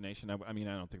of the imagination. I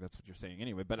don't think that's what you're saying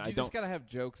anyway. But you just gotta have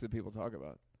jokes that people talk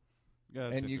about. Yeah,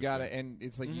 and you gotta, and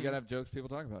it's like you gotta have jokes people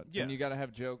talk about. Yeah. And you gotta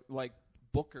have joke like.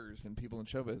 Bookers and people in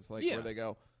showbiz, where they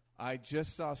go, I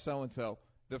just saw so and so.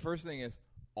 The first thing is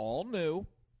all new,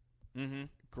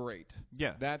 great.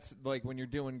 Yeah, that's like when you're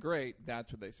doing great.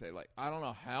 That's what they say. Like I don't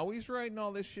know how he's writing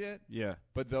all this shit. Yeah,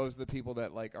 but those are the people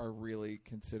that like are really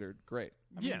considered great.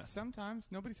 I mean, sometimes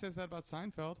nobody says that about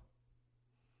Seinfeld.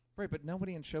 Right, but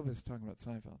nobody in showbiz is talking about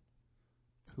Seinfeld.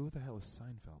 Who the hell is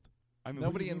Seinfeld? I mean,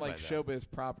 Nobody in like showbiz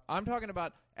prop. I'm talking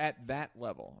about at that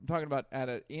level. I'm talking about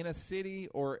in a city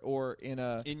or in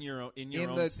a in your own in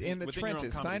the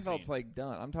trenches. Seinfeld's like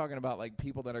done. I'm talking about like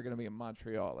people that are going to be in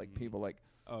Montreal, like people like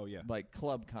like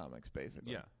club comics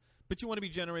basically. Yeah, but you want to be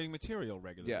generating material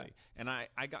regularly, and I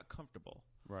got comfortable.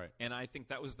 Right. And I think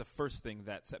that was the first thing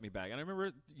that set me back. And I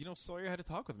remember, Sawyer had to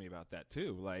talk with me about that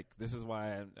too. Like, this is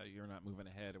why you're not moving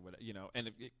ahead or whatever,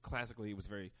 And classically, it was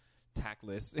very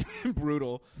tactless and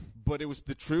brutal, but it was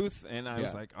the truth. And I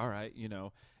was like, all right,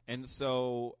 And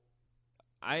so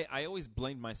I always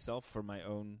blamed myself for my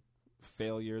own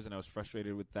failures, and I was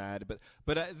frustrated with that. But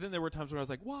then there were times where I was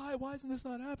like, why isn't this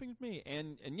not happening to me?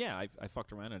 And yeah, I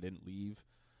fucked around. I didn't leave.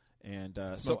 And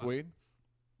smoke weed?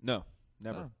 No,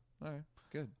 never. Oh. All right,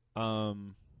 good.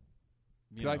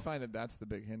 Because I find that's the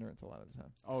big hindrance a lot of the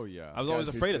time. Oh yeah, I was always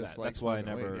afraid of that. That's why I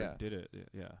never did it.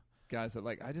 Yeah, guys that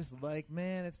I just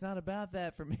man, it's not about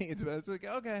that for me. It's like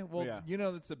okay, well,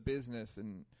 it's a business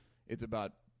and it's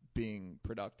about being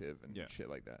productive and shit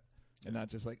like that, and not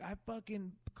just I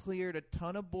fucking cleared a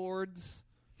ton of boards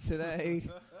today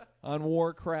on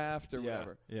Warcraft or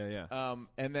whatever. Yeah.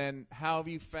 And then how have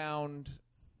you found?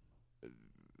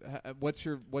 What's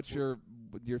your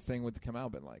thing with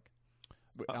Kamau been like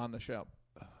on the show?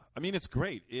 I mean, it's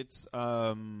great. It's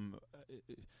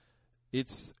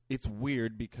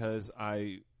weird because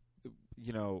I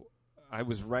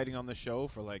was writing on the show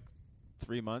for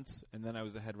 3 months, and then I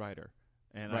was a head writer,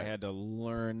 and I had to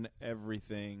learn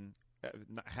everything.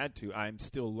 I'm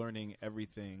still learning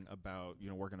everything about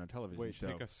working on a television show.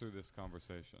 Take us through this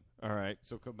conversation. All right.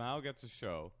 So Kamau gets a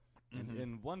show,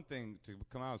 and one thing to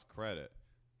Kamau's credit.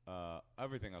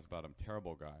 Everything else about him,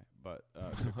 terrible guy. But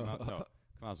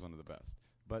Kamau's one of the best.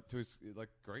 But to his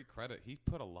great credit, he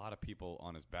put a lot of people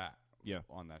on his back.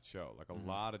 On that show, a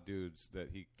lot of dudes that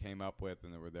he came up with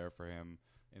and that were there for him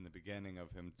in the beginning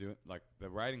of him doing. The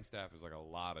writing staff is a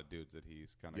lot of dudes that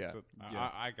he's kind of. So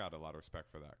I got a lot of respect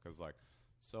for that because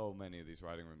so many of these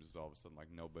writing rooms is all of a sudden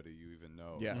nobody you even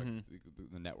know. Yeah,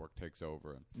 the network takes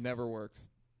over and never works.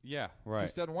 Yeah, right. It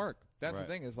just doesn't work. That's the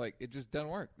thing. Is it just doesn't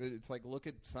work. It's look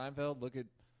at Seinfeld, look at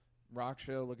Rock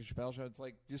Show, look at Chappelle Show. It's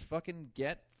just fucking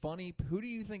get funny. Who do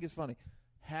you think is funny?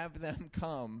 Have them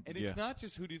come. And it's not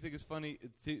just who do you think is funny.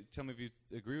 Tell me if you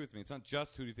agree with me. It's not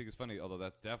just who do you think is funny, although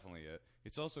that's definitely it.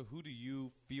 It's also who do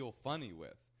you feel funny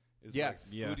with. Yes.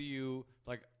 Who do you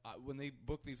when they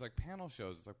book these panel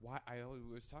shows? It's why I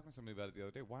was talking to somebody about it the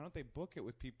other day. Why don't they book it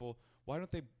with people? Why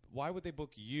would they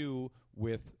book you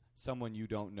with someone you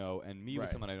don't know and me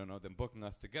with someone I don't know? Than booking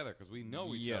us together because we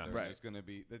know each other. Right. It's going to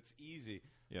be that's easy.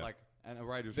 Yeah. And a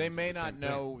writer's they may not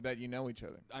know that you know each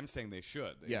other. I'm saying they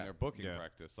should. In their booking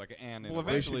practice.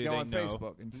 Eventually they go on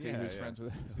Facebook and see who's friends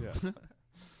with us.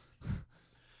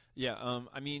 Yeah.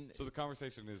 I mean, so the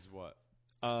conversation is what?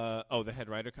 The head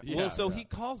writer. He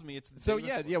calls me. It's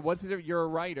What's it? You're a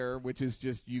writer, which is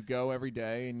just you go every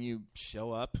day and you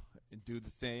show up and do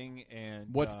the thing. And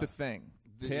what's the thing?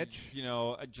 Pitch?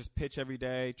 Just pitch every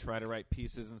day. Try to write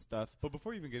pieces and stuff. But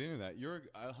before you even get into that, you're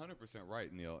 100%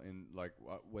 right, Neil. In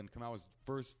when Kamau was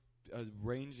first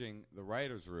arranging the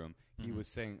writers' room, he was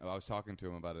saying I was talking to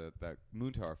him about it at that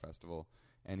Moon Tower Festival,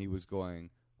 and he was going,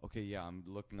 okay, yeah, I'm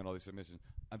looking at all these submissions.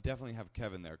 I definitely have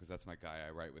Kevin there because that's my guy. I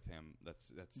write with him.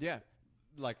 That's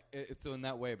so in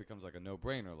that way it becomes a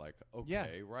no-brainer.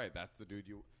 Right, that's the dude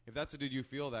you. If that's the dude you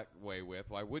feel that way with,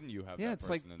 why wouldn't you have that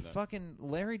person in there? Fucking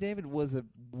Larry David was a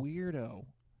weirdo.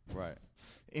 Right.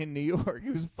 In New York. He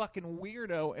was a fucking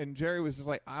weirdo, and Jerry was just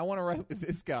I want to write with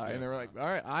this guy. And they were all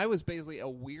right, I was basically a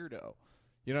weirdo.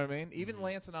 You know what I mean? Even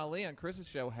Lance and Ali on Chris's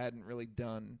show hadn't really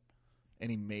done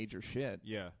any major shit.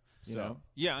 Yeah. You know?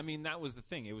 Yeah, I mean, that was the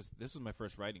thing. This was my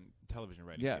first television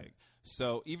writing gig.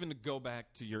 So even to go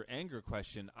back to your anger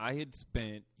question, I had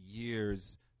spent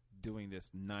years doing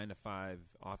this 9-to-5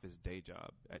 office day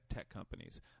job at tech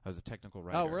companies. I was a technical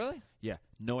writer. Oh, really? Yeah,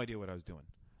 no idea what I was doing.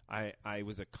 I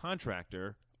was a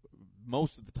contractor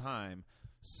most of the time,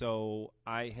 so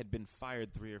I had been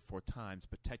fired 3 or 4 times,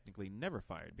 but technically never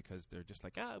fired because they're just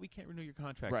we can't renew your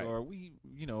contract, or we,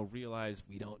 realize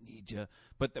we don't need you.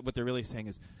 But what they're really saying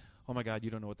is, oh my God,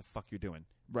 you don't know what the fuck you're doing.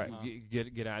 Right.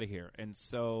 Get out of here. And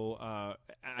so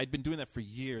I'd been doing that for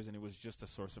years, and it was just a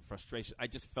source of frustration. I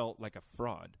just felt like a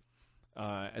fraud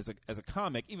as a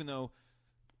comic, even though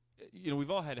we've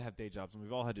all had to have day jobs and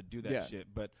we've all had to do that shit.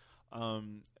 But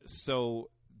so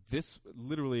this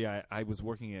literally, I was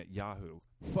working at Yahoo.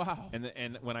 Wow.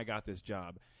 And when I got this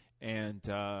job, and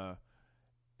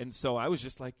so I was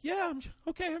just I'm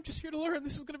just here to learn.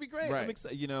 This is going to be great. Right. I'm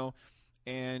excited,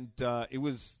 and it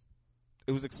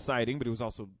was exciting, but it was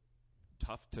also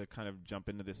tough to kind of jump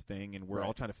into this thing, and we're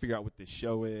all trying to figure out what this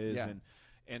show is,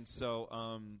 and so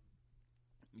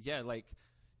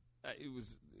it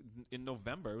was in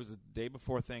November. It was the day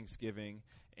before Thanksgiving,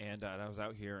 and I was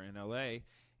out here in L.A.,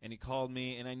 and he called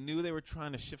me, and I knew they were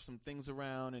trying to shift some things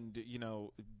around and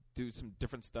do some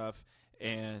different stuff,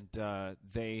 and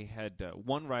they had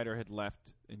one writer had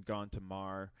left and gone to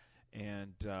Mar,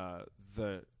 and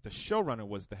the showrunner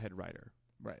was the head writer.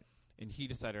 Right. And he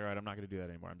decided, all right, I'm not going to do that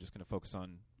anymore. I'm just going to focus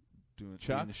on doing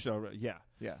the show. Yeah.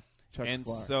 Yeah. Chuck and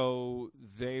Sklar. So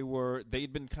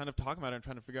they'd been kind of talking about it and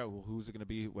trying to figure out, well, who's it going to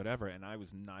be, whatever. And I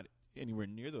was not anywhere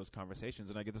near those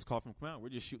conversations. And I get this call from Kamau. We're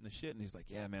just shooting the shit. And he's like,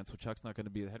 yeah, man, so Chuck's not going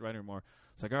to be the head writer anymore.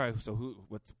 It's like, all right, so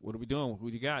what are we doing? Who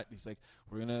do you got? And he's like,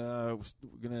 we're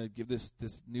gonna give this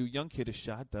new young kid a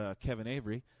shot, Kevin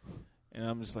Avery. And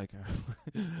I'm just like,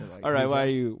 all right, why are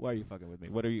you fucking with me?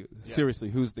 What are you seriously?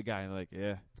 Who's the guy? And like,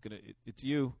 yeah, it's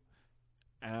you.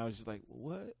 And I was just like,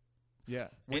 what? Yeah.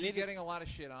 Were you getting a lot of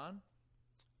shit on?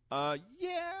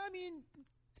 Yeah. I mean,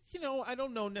 I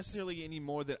don't know necessarily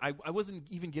anymore that I wasn't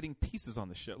even getting pieces on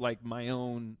the show, like my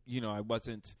own. I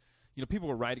wasn't. People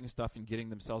were writing stuff and getting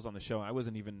themselves on the show. I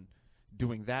wasn't even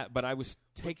doing that, but I was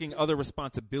taking other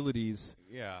responsibilities.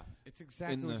 Yeah, it's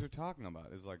exactly what you're talking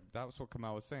about. Is like that was what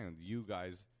Kamau was saying. You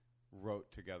guys wrote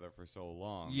together for so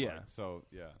long. Yeah. Like, so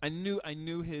yeah, I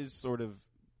knew his sort of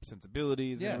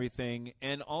sensibilities and everything,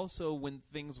 and also when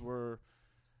things were.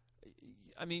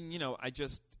 I mean, I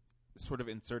just sort of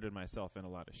inserted myself in a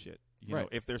lot of shit. You know,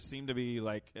 if there seemed to be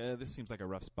like this seems like a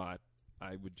rough spot,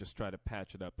 I would just try to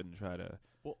patch it up and try to.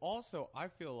 Well, also, I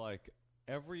feel like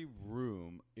every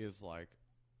room is like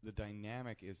the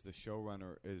dynamic is the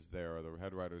showrunner is there or the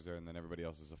head writer is there, and then everybody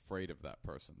else is afraid of that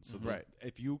person. So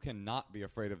if you cannot be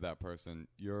afraid of that person,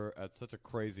 you're at such a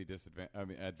crazy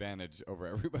advantage over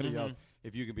everybody else.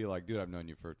 If you can be like, dude, I've known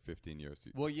you for 15 years.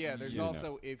 Well, yeah. There's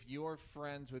also if you're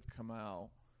friends with Kamau,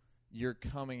 you're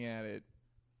coming at it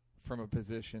from a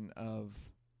position of.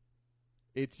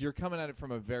 You're coming at it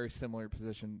from a very similar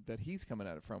position that he's coming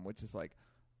at it from, which is like,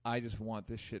 I just want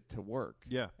this shit to work.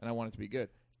 Yeah. And I want it to be good.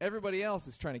 Everybody else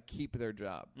is trying to keep their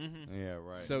job. Mm-hmm. Yeah,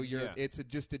 right. So it's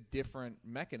just a different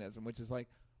mechanism, which is like,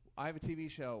 I have a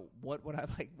TV show. What would I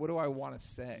like? What do I want to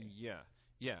say? Yeah.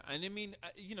 Yeah. And I mean,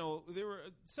 there were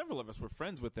several of us were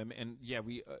friends with him, and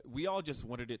we all just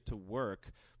wanted it to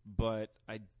work. But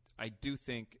I do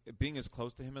think being as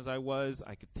close to him as I was,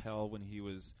 I could tell when he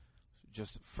was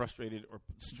just frustrated or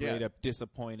straight up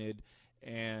disappointed,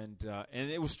 and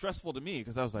it was stressful to me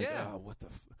because I was like, oh,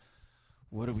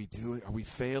 what are we doing? Are we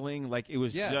failing? Like it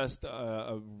was just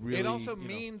a really. It also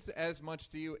means as much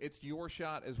to you. It's your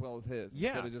shot as well as his.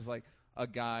 Yeah, instead of just like a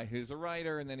guy who's a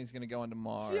writer and then he's going to go into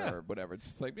Mar or whatever. It's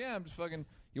just like, I'm just fucking.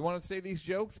 You want to say these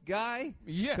jokes, guy?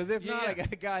 Yeah. Because if not, I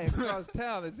got a guy across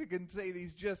town that can say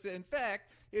these just. In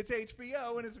fact, it's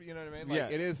HBO and it's you know what I mean.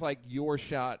 Like, it is like your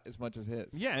shot as much as his.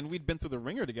 Yeah, and we'd been through the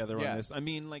ringer together on this. I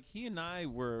mean, like he and I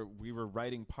were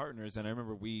writing partners, and I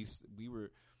remember we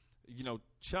were.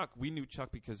 Chuck. We knew Chuck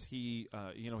because he,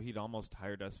 he'd almost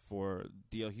hired us for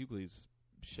D.L. Hughley's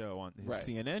show on his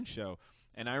CNN show,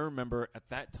 and I remember at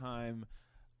that time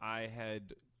I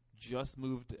had just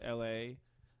moved to L.A.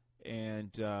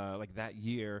 and like that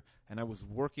year, and I was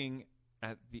working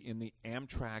in the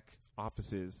Amtrak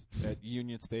offices at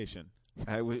Union Station.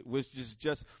 I was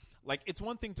just. Like, it's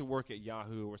one thing to work at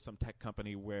Yahoo or some tech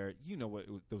company where, what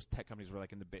those tech companies were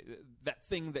like in the that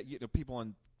thing that, people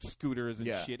on scooters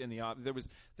and shit in the office. There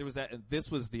was that, and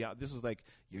this was like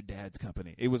your dad's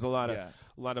company. It was a lot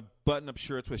of button-up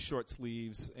shirts with short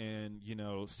sleeves and,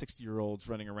 60-year-olds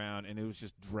running around, and it was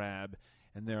just drab.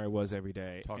 And there I was every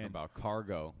day. Talking about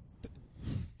cargo.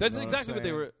 That's exactly what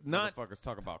they were. Not motherfuckers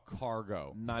talk about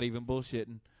cargo. Not even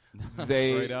bullshitting.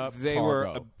 Straight up they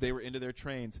were into their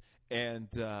trains. And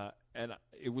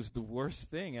it was the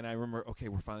worst thing. And I remember, okay,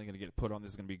 we're finally going to get it put on.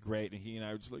 This is going to be great. And he and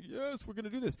I were just like, yes, we're going to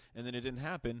do this. And then it didn't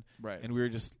happen. Right. And we were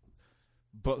just,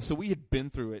 so we had been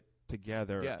through it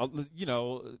together,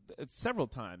 several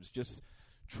times, just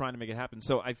trying to make it happen.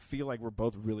 So I feel like we're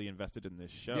both really invested in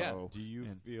this show. Yeah. Do you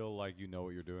feel like you know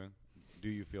what you're doing? Do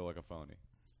you feel like a phony?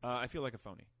 I feel like a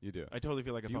phony. You do? I totally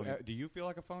feel like a phony. Do you feel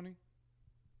like a phony?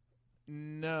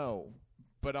 No.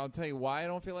 But I'll tell you why I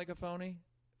don't feel like a phony.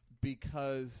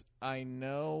 Because I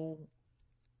know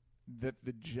that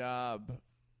the job,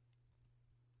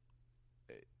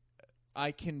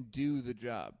 I can do the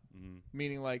job. Mm-hmm.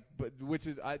 Meaning like,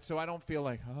 so I don't feel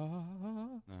like,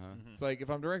 It's like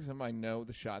if I'm directing something, I know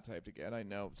the shots I have to get. I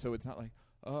know. So it's not like,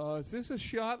 is this a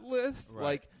shot list? Right.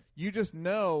 Like, you just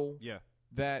know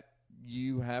that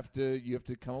you have to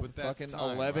come up with fucking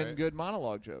 11 good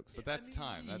monologue jokes. But that's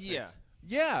time. That's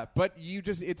Yeah, but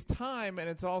it's time, and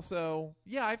it's also,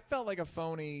 I felt like a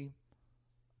phony,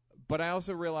 but I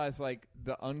also realized, like,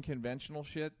 the unconventional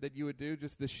shit that you would do,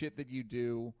 just the shit that you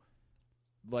do,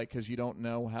 like, because you don't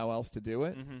know how else to do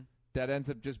it, that ends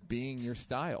up just being your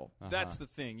style. That's the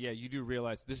thing. Yeah, you do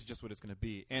realize this is just what it's going to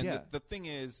be. And the thing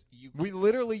is, we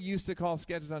literally used to call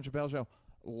sketches on Chappelle's show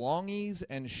longies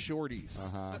and shorties.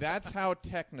 That's how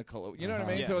technical. You know what I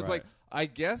mean? Yeah, so it's like, I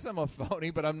guess I'm a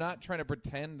phony, but I'm not trying to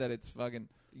pretend that it's fucking.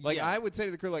 Like, I would say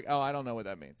to the crew, like, oh, I don't know what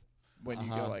that means. When you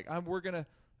go, like,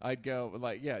 I'd go,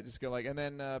 like, just go, like, and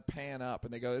then pan up.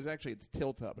 And they go, it's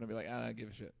tilt up. And I'd be like, I don't give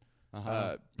a shit.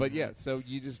 But yeah, so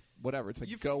you just, whatever. It's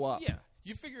like, go up. Yeah.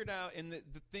 You figure it out. And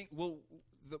the thing,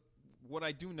 what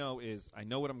I do know is I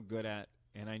know what I'm good at,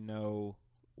 and I know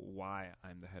why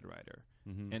I'm the head writer.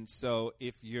 And so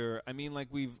if you're, like,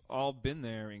 we've all been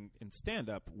there in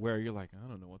stand-up where you're like, I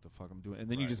don't know what the fuck I'm doing. And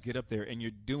then you just get up there and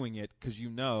you're doing it because you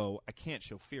know, I can't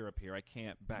show fear up here. I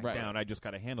can't back down. I just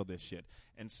got to handle this shit.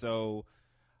 And so,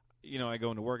 I go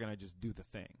into work and I just do the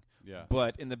thing. Yeah.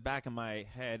 But in the back of my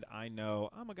head, I know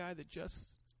I'm a guy that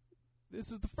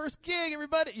this is the first gig,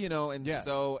 everybody, and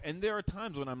so, and there are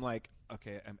times when I'm like,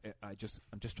 okay, I'm just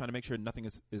trying to make sure nothing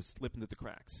is slipping through the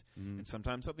cracks. And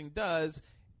sometimes something does.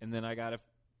 And then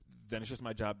then it's just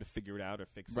my job to figure it out or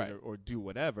fix it or do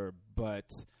whatever.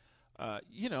 But,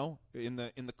 in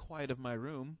the quiet of my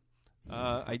room,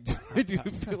 I do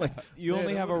feel like you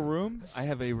only have a room. I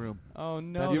have a room. Oh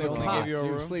no! They only give you a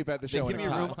room. Sleep at the show. They give me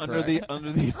a room under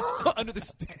the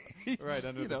stage. Right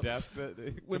under the desk.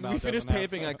 When we finish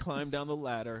taping, I climb down the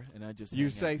ladder and I just. You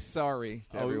say sorry.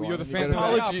 To everyone. You're the Phantom.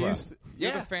 Apologies.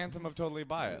 You're the Phantom of Totally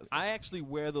Biased. I actually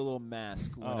wear the little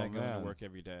mask when I go to work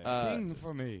every day. Sing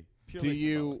for me. Do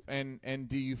you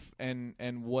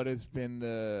and what has been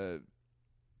the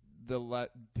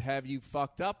have you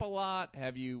fucked up a lot?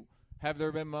 Have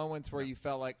there been moments where you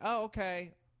felt like, oh,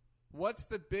 okay, what's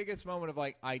the biggest moment of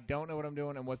like, I don't know what I'm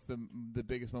doing, and what's the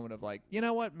biggest moment of like, you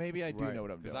know what, maybe I do know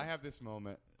what I'm doing? Because I have this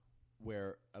moment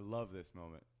where I love this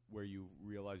moment where you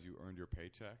realize you earned your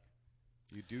paycheck.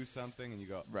 You do something and you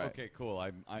go, okay, cool,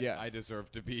 I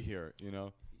deserve to be here,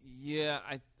 Yeah,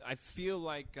 I feel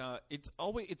like it's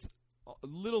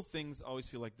little things always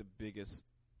feel like the biggest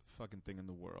fucking thing in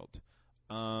the world.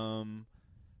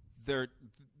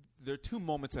 There are two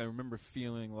moments I remember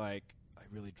feeling like I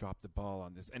really dropped the ball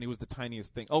on this, and it was the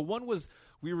tiniest thing. Oh, one was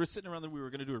we were sitting around and we were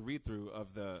going to do a read through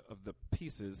of the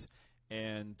pieces,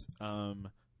 and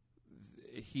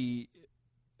he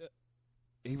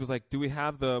was like, "Do we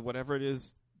have the whatever it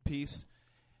is piece?"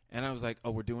 And I was like,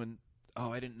 "Oh, we're doing." Oh,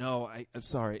 I didn't know. I'm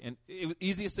sorry. And it was the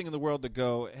easiest thing in the world to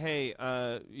go, hey,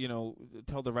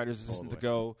 tell the writer's assistant to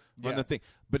go run the thing.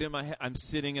 But in my head, I'm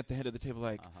sitting at the head of the table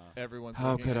like, everyone's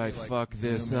how could I fuck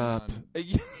this up?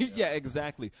 Yeah,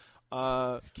 exactly.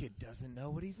 This kid doesn't know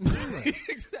what he's doing.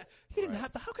 Exactly. He didn't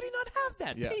have how could he not have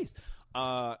that piece?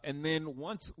 And then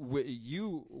once we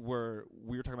were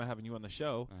talking about having you on the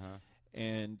show,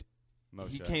 and Moshe.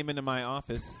 He came into my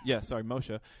office. Yeah, sorry,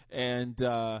 Moshe. And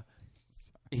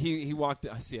he walked.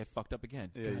 I fucked up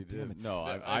again. Yeah, God you damn did. it. No,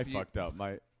 I fucked up.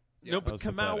 But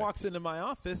Kamau walks into my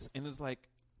office and is like,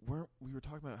 we were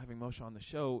talking about having Moshe on the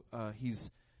show.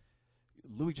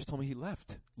 Louis just told me he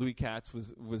left. Louis Katz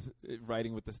was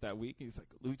writing with us that week. He's like,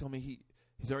 Louis told me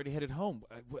he's already headed home.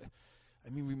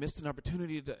 We missed an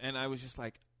opportunity and I was just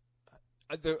like,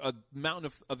 there are a mountain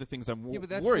of other things I'm but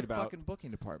that's worried the about. Fucking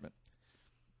booking department.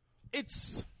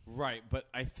 It's right, but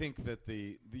I think that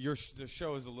the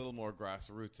show is a little more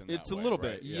grassroots in that it's a way, little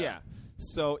right? bit, yeah.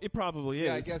 So it probably is.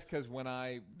 Yeah, I guess because when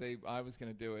I was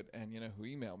going to do it, and who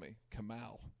emailed me?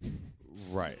 Kamau,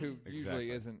 right? Who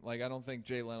usually isn't like I don't think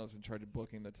Jay Leno's in charge of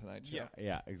booking the Tonight Show.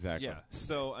 Yeah, exactly. Yeah,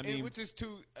 so which is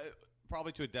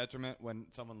probably to a detriment when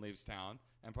someone leaves town,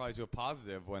 and probably to a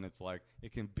positive when it's like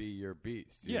it can be your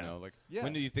beast. You know, like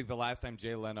when do you think the last time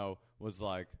Jay Leno was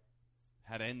like?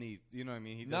 Had any, you know what I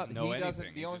mean? He doesn't know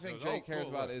anything. The only thing Jay cares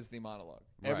about is the monologue.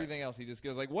 Right. Everything else, he just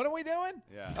goes like, "What are we doing?"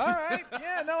 Yeah. All right.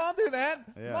 Yeah. No, I'll do that.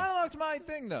 Yeah. Monologue's my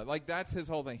thing, though. Like that's his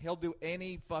whole thing. He'll do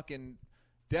any fucking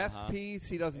desk piece.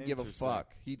 He doesn't give a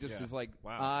fuck. He just is like,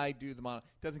 I do the monologue.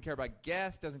 Doesn't care about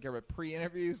guests. Doesn't care about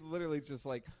pre-interviews. Literally just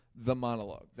like the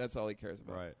monologue. That's all he cares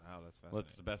about. Right. Wow, that's fascinating.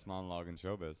 What's the best monologue in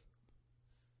showbiz?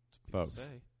 Folks.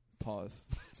 Pause.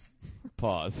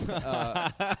 Pause.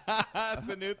 That's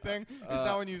a new thing. It's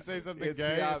not when you say something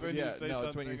gay. It's when you say something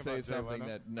it's when you say something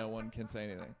that no one can say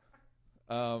anything.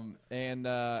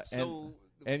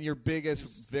 And your biggest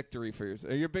victory for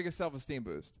yourself, your biggest self-esteem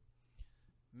boost.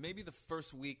 Maybe the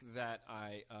first week that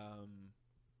I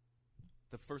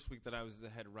was the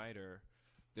head writer,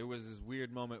 there was this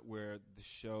weird moment where the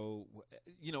show,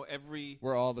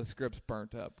 where all the scripts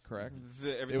burnt up, correct?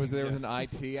 There was yeah. an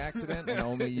IT accident, and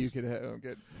only you could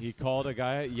get. He called a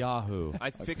guy at Yahoo.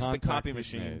 I fixed the copy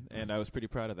machine, and I was pretty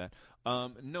proud of that.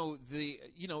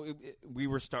 We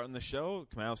were starting the show.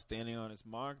 Kamau standing on his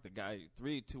mark. The guy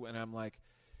 3, 2, and I'm like,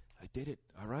 I did it.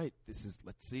 All right, let's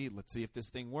see if this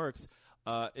thing works.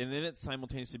 And then it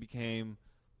simultaneously became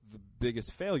the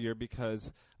biggest failure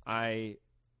because I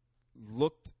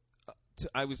looked.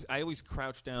 I always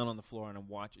crouch down on the floor and I'm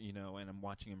watching, and I'm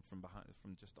watching him from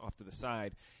just off to the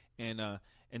side, and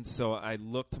so I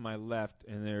look to my left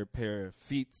and there are a pair of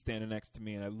feet standing next to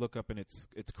me, and I look up and it's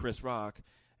Chris Rock,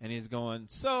 and he's going,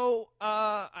 so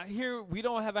I hear we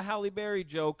don't have a Halle Berry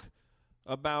joke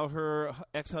about her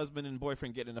ex-husband and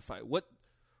boyfriend getting in a fight.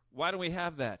 Why don't we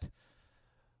have that?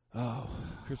 Oh,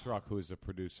 Chris Rock, who is a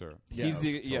producer. He's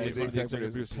the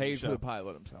executive producer. Paid for the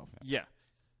pilot himself. Yeah.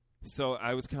 So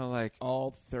I was kind of like,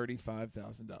 all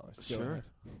 $35,000. Sure,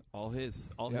 all his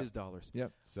dollars.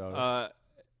 Yep. So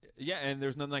and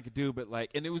there's nothing I could do but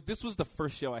and this was the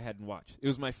first show I hadn't watched. It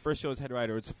was my first show as head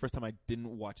writer. It's the first time I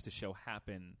didn't watch the show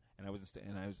happen, and I was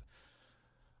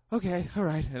okay, all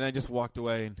right, and I just walked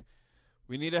away. And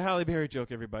we need a Halle Berry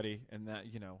joke, everybody, and that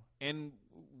and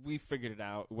we figured it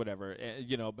out, whatever,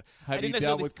 But have you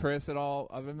dealt with Chris at all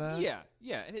other than that?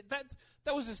 Yeah, and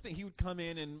that was his thing. He would come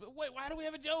in and wait, why do we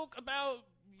have a joke about?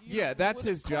 That's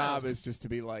his job, is just to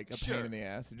be like a pain in the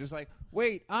ass. And just like,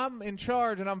 wait, I'm in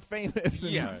charge and I'm famous.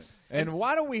 And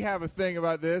why don't we have a thing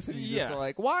about this? And he's just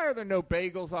like, why are there no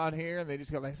bagels on here? And they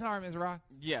just go like, sorry, Ms. Rock.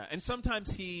 Yeah, and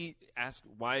sometimes he asks,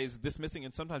 why is this missing?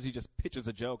 And sometimes he just pitches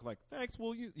a joke like, thanks,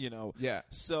 will you? Yeah.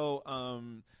 So,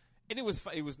 and it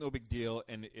was no big deal,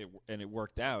 and it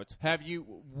worked out.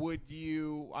 Would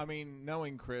you,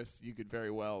 knowing Chris, you could very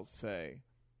well say,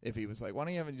 if he was like, why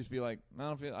don't you have him just be like, I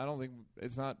don't think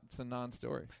it's a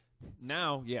non-story.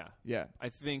 Now, yeah. I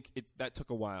think that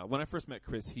took a while. When I first met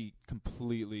Chris, he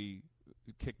completely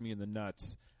kicked me in the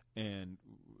nuts, and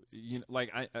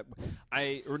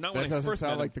I or not when I first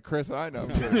met him. Like the Chris I know.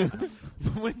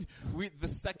 When the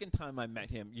second time I met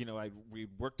him, we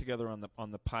worked together on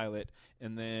the pilot,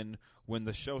 and then when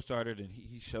the show started and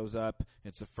he shows up,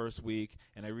 it's the first week,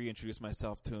 and I reintroduced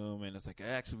myself to him, and it's like,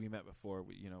 actually we met before.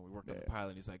 We worked on the pilot,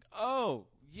 and he's like, oh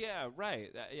yeah,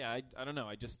 right, I don't know,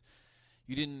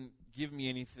 you didn't give me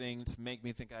anything to make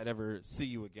me think I'd ever see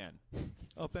you again.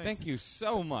 Oh, thanks. Thank you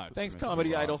so much. Thanks, Mr.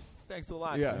 Comedy Rock. Idol. Thanks a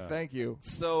lot. Yeah, thank you.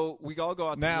 So we all go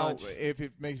out now, to lunch. If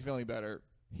it makes you feel any better,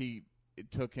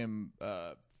 it took him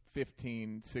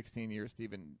 15, 16 years to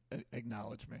even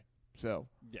acknowledge me. So,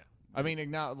 yeah.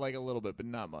 Acknowledge like a little bit, but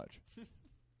not much.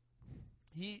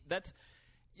 I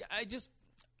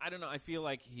don't know. I feel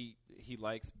like he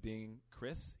likes being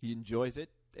Chris. He enjoys it,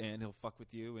 and he'll fuck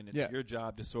with you, and it's your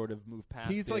job to sort of move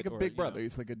past it. He's like a big brother.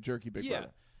 He's like a jerky big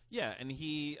brother. Yeah, and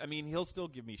he'll still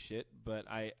give me shit, but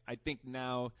I think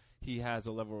now he has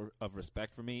a level of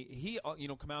respect for me. He,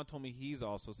 Kamau told me he's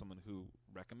also someone who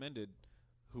recommended,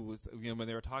 who was, when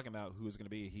they were talking about who was going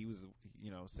to be, he was,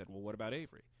 said, well, what about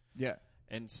Avery? Yeah.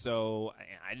 And so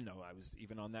I didn't know I was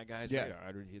even on that guy's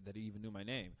radar, that he even knew my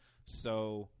name.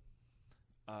 So,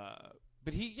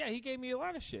 but he gave me a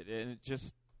lot of shit, and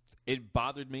it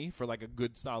bothered me for like a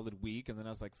good solid week, and then I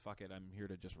was like, fuck it, I'm here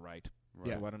to just write.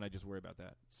 Right. So why don't I just worry about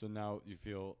that? So now you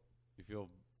feel.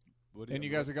 And you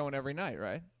guys are going every night,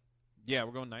 right? Yeah,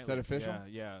 we're going nightly. Is that official?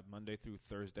 Yeah, Monday through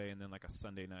Thursday, and then like a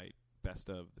Sunday night best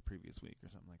of the previous week or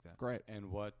something like that. Great. And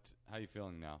how are you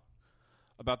feeling now?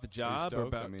 About the job, or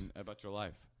about about your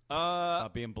life?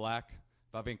 About being black,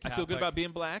 about being Catholic. I feel good about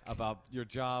being black. About your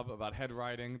job, about head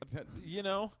writing.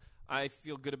 I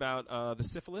feel good about the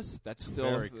syphilis. That's still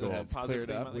very cool. Positive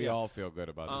thing. We all feel good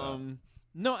about that.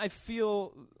 No,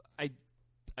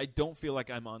 I don't feel like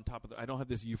I'm on top of I don't have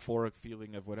this euphoric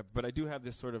feeling of whatever, but I do have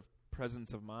this sort of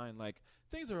presence of mind, like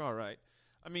things are all right.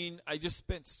 I just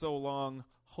spent so long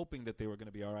hoping that they were going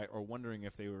to be all right, or wondering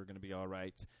if they were going to be all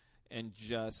right, and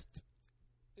just,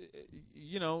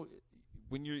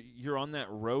 when you're on that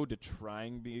road to try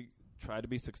to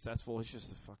be successful, it's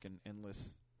just a fucking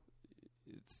endless.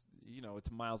 It's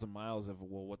miles and miles of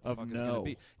what the fuck is going to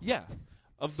be? Yeah,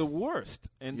 of the worst,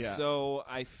 and so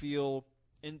I feel,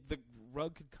 and the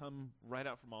rug could come right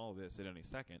out from all of this at any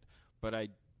second, but I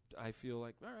feel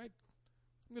like, all right,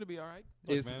 I'm going to be all right.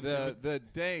 Look, man,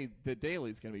 the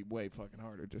daily's going to be way fucking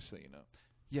harder, just so you know.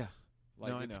 Yeah.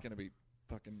 It's going to be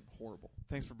fucking horrible.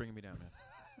 Thanks for bringing me down, man.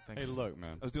 Thanks. Hey, look,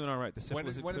 man. I was doing all right. The when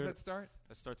does that start?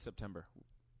 That starts September.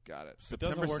 Got it.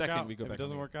 September 2nd, we go back. If it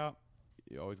doesn't work out,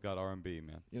 you always got R&B,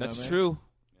 man. That's true.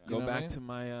 Yeah. Go back to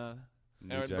my...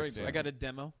 New Jack Swing. I got a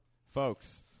demo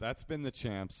Folks, that's been the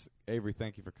Champs. Avery,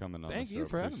 thank you for coming on. Thank the you show.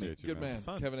 for having Appreciate me. you, Good man.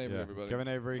 Fun. Kevin Avery, Yeah. everybody. Kevin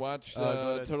Avery. Watch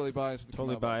go to Totally Biased. With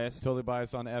Totally Kamau Bell. Biased. Totally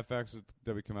Biased on FX with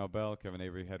W. Kamau Bell. Kevin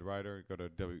Avery, head writer. Go to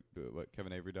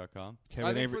KevinAvery.com.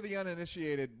 I think for the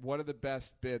uninitiated, what are the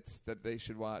best bits that they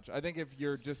should watch? I think if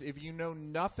you know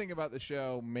nothing about the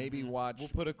show, maybe watch We'll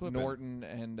put a clip Norton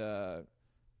and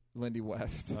Lindy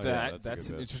West. Oh, yeah, that's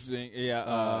a good bit. interesting.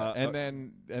 Yeah, and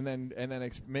then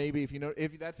maybe if you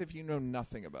know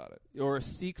nothing about it. or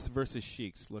Sikhs versus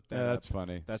Sheiks. Look that Yeah, up. that's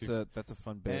funny. That's a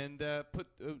fun bit. And put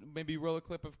maybe roll a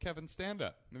clip of Kevin stand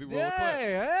up. Maybe roll Yeah,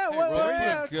 a clip. well, there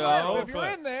yeah, you clip. go. If you're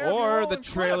in there, or if the you're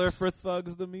trailer clips. for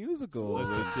Thugs the Musical,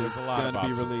 Listen, which there's is a lot of going to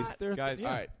be options. released. There, Guys, yeah.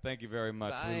 all right. thank you very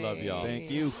much. We love y'all.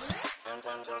 Thank you.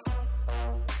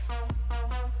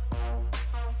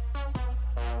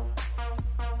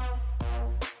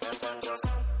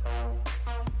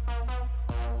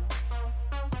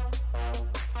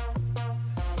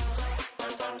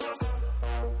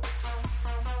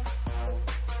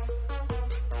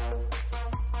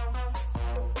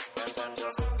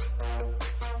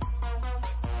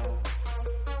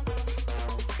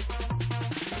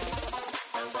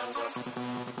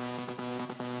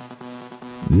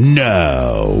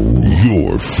 Now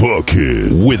you're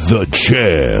fucking with the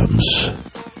Champs.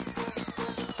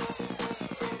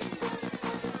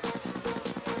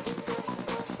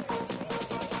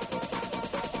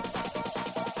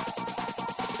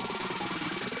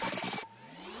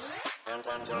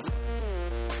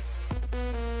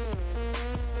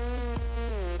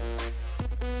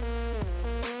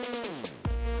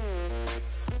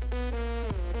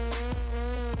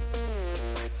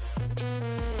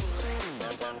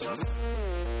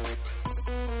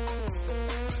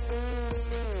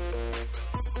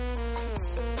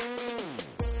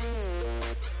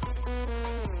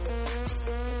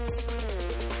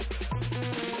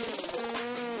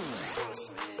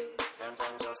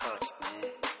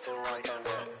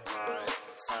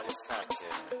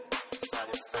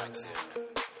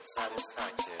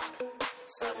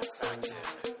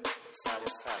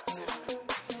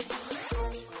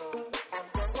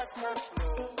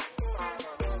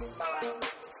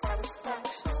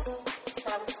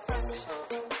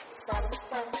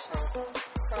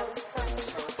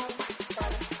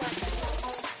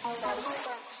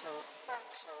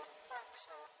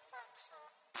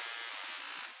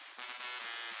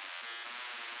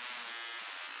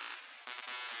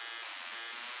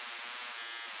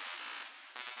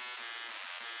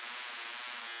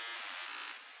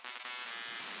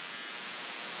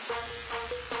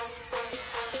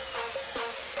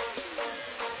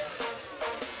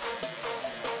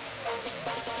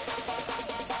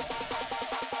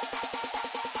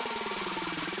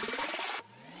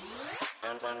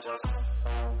 Just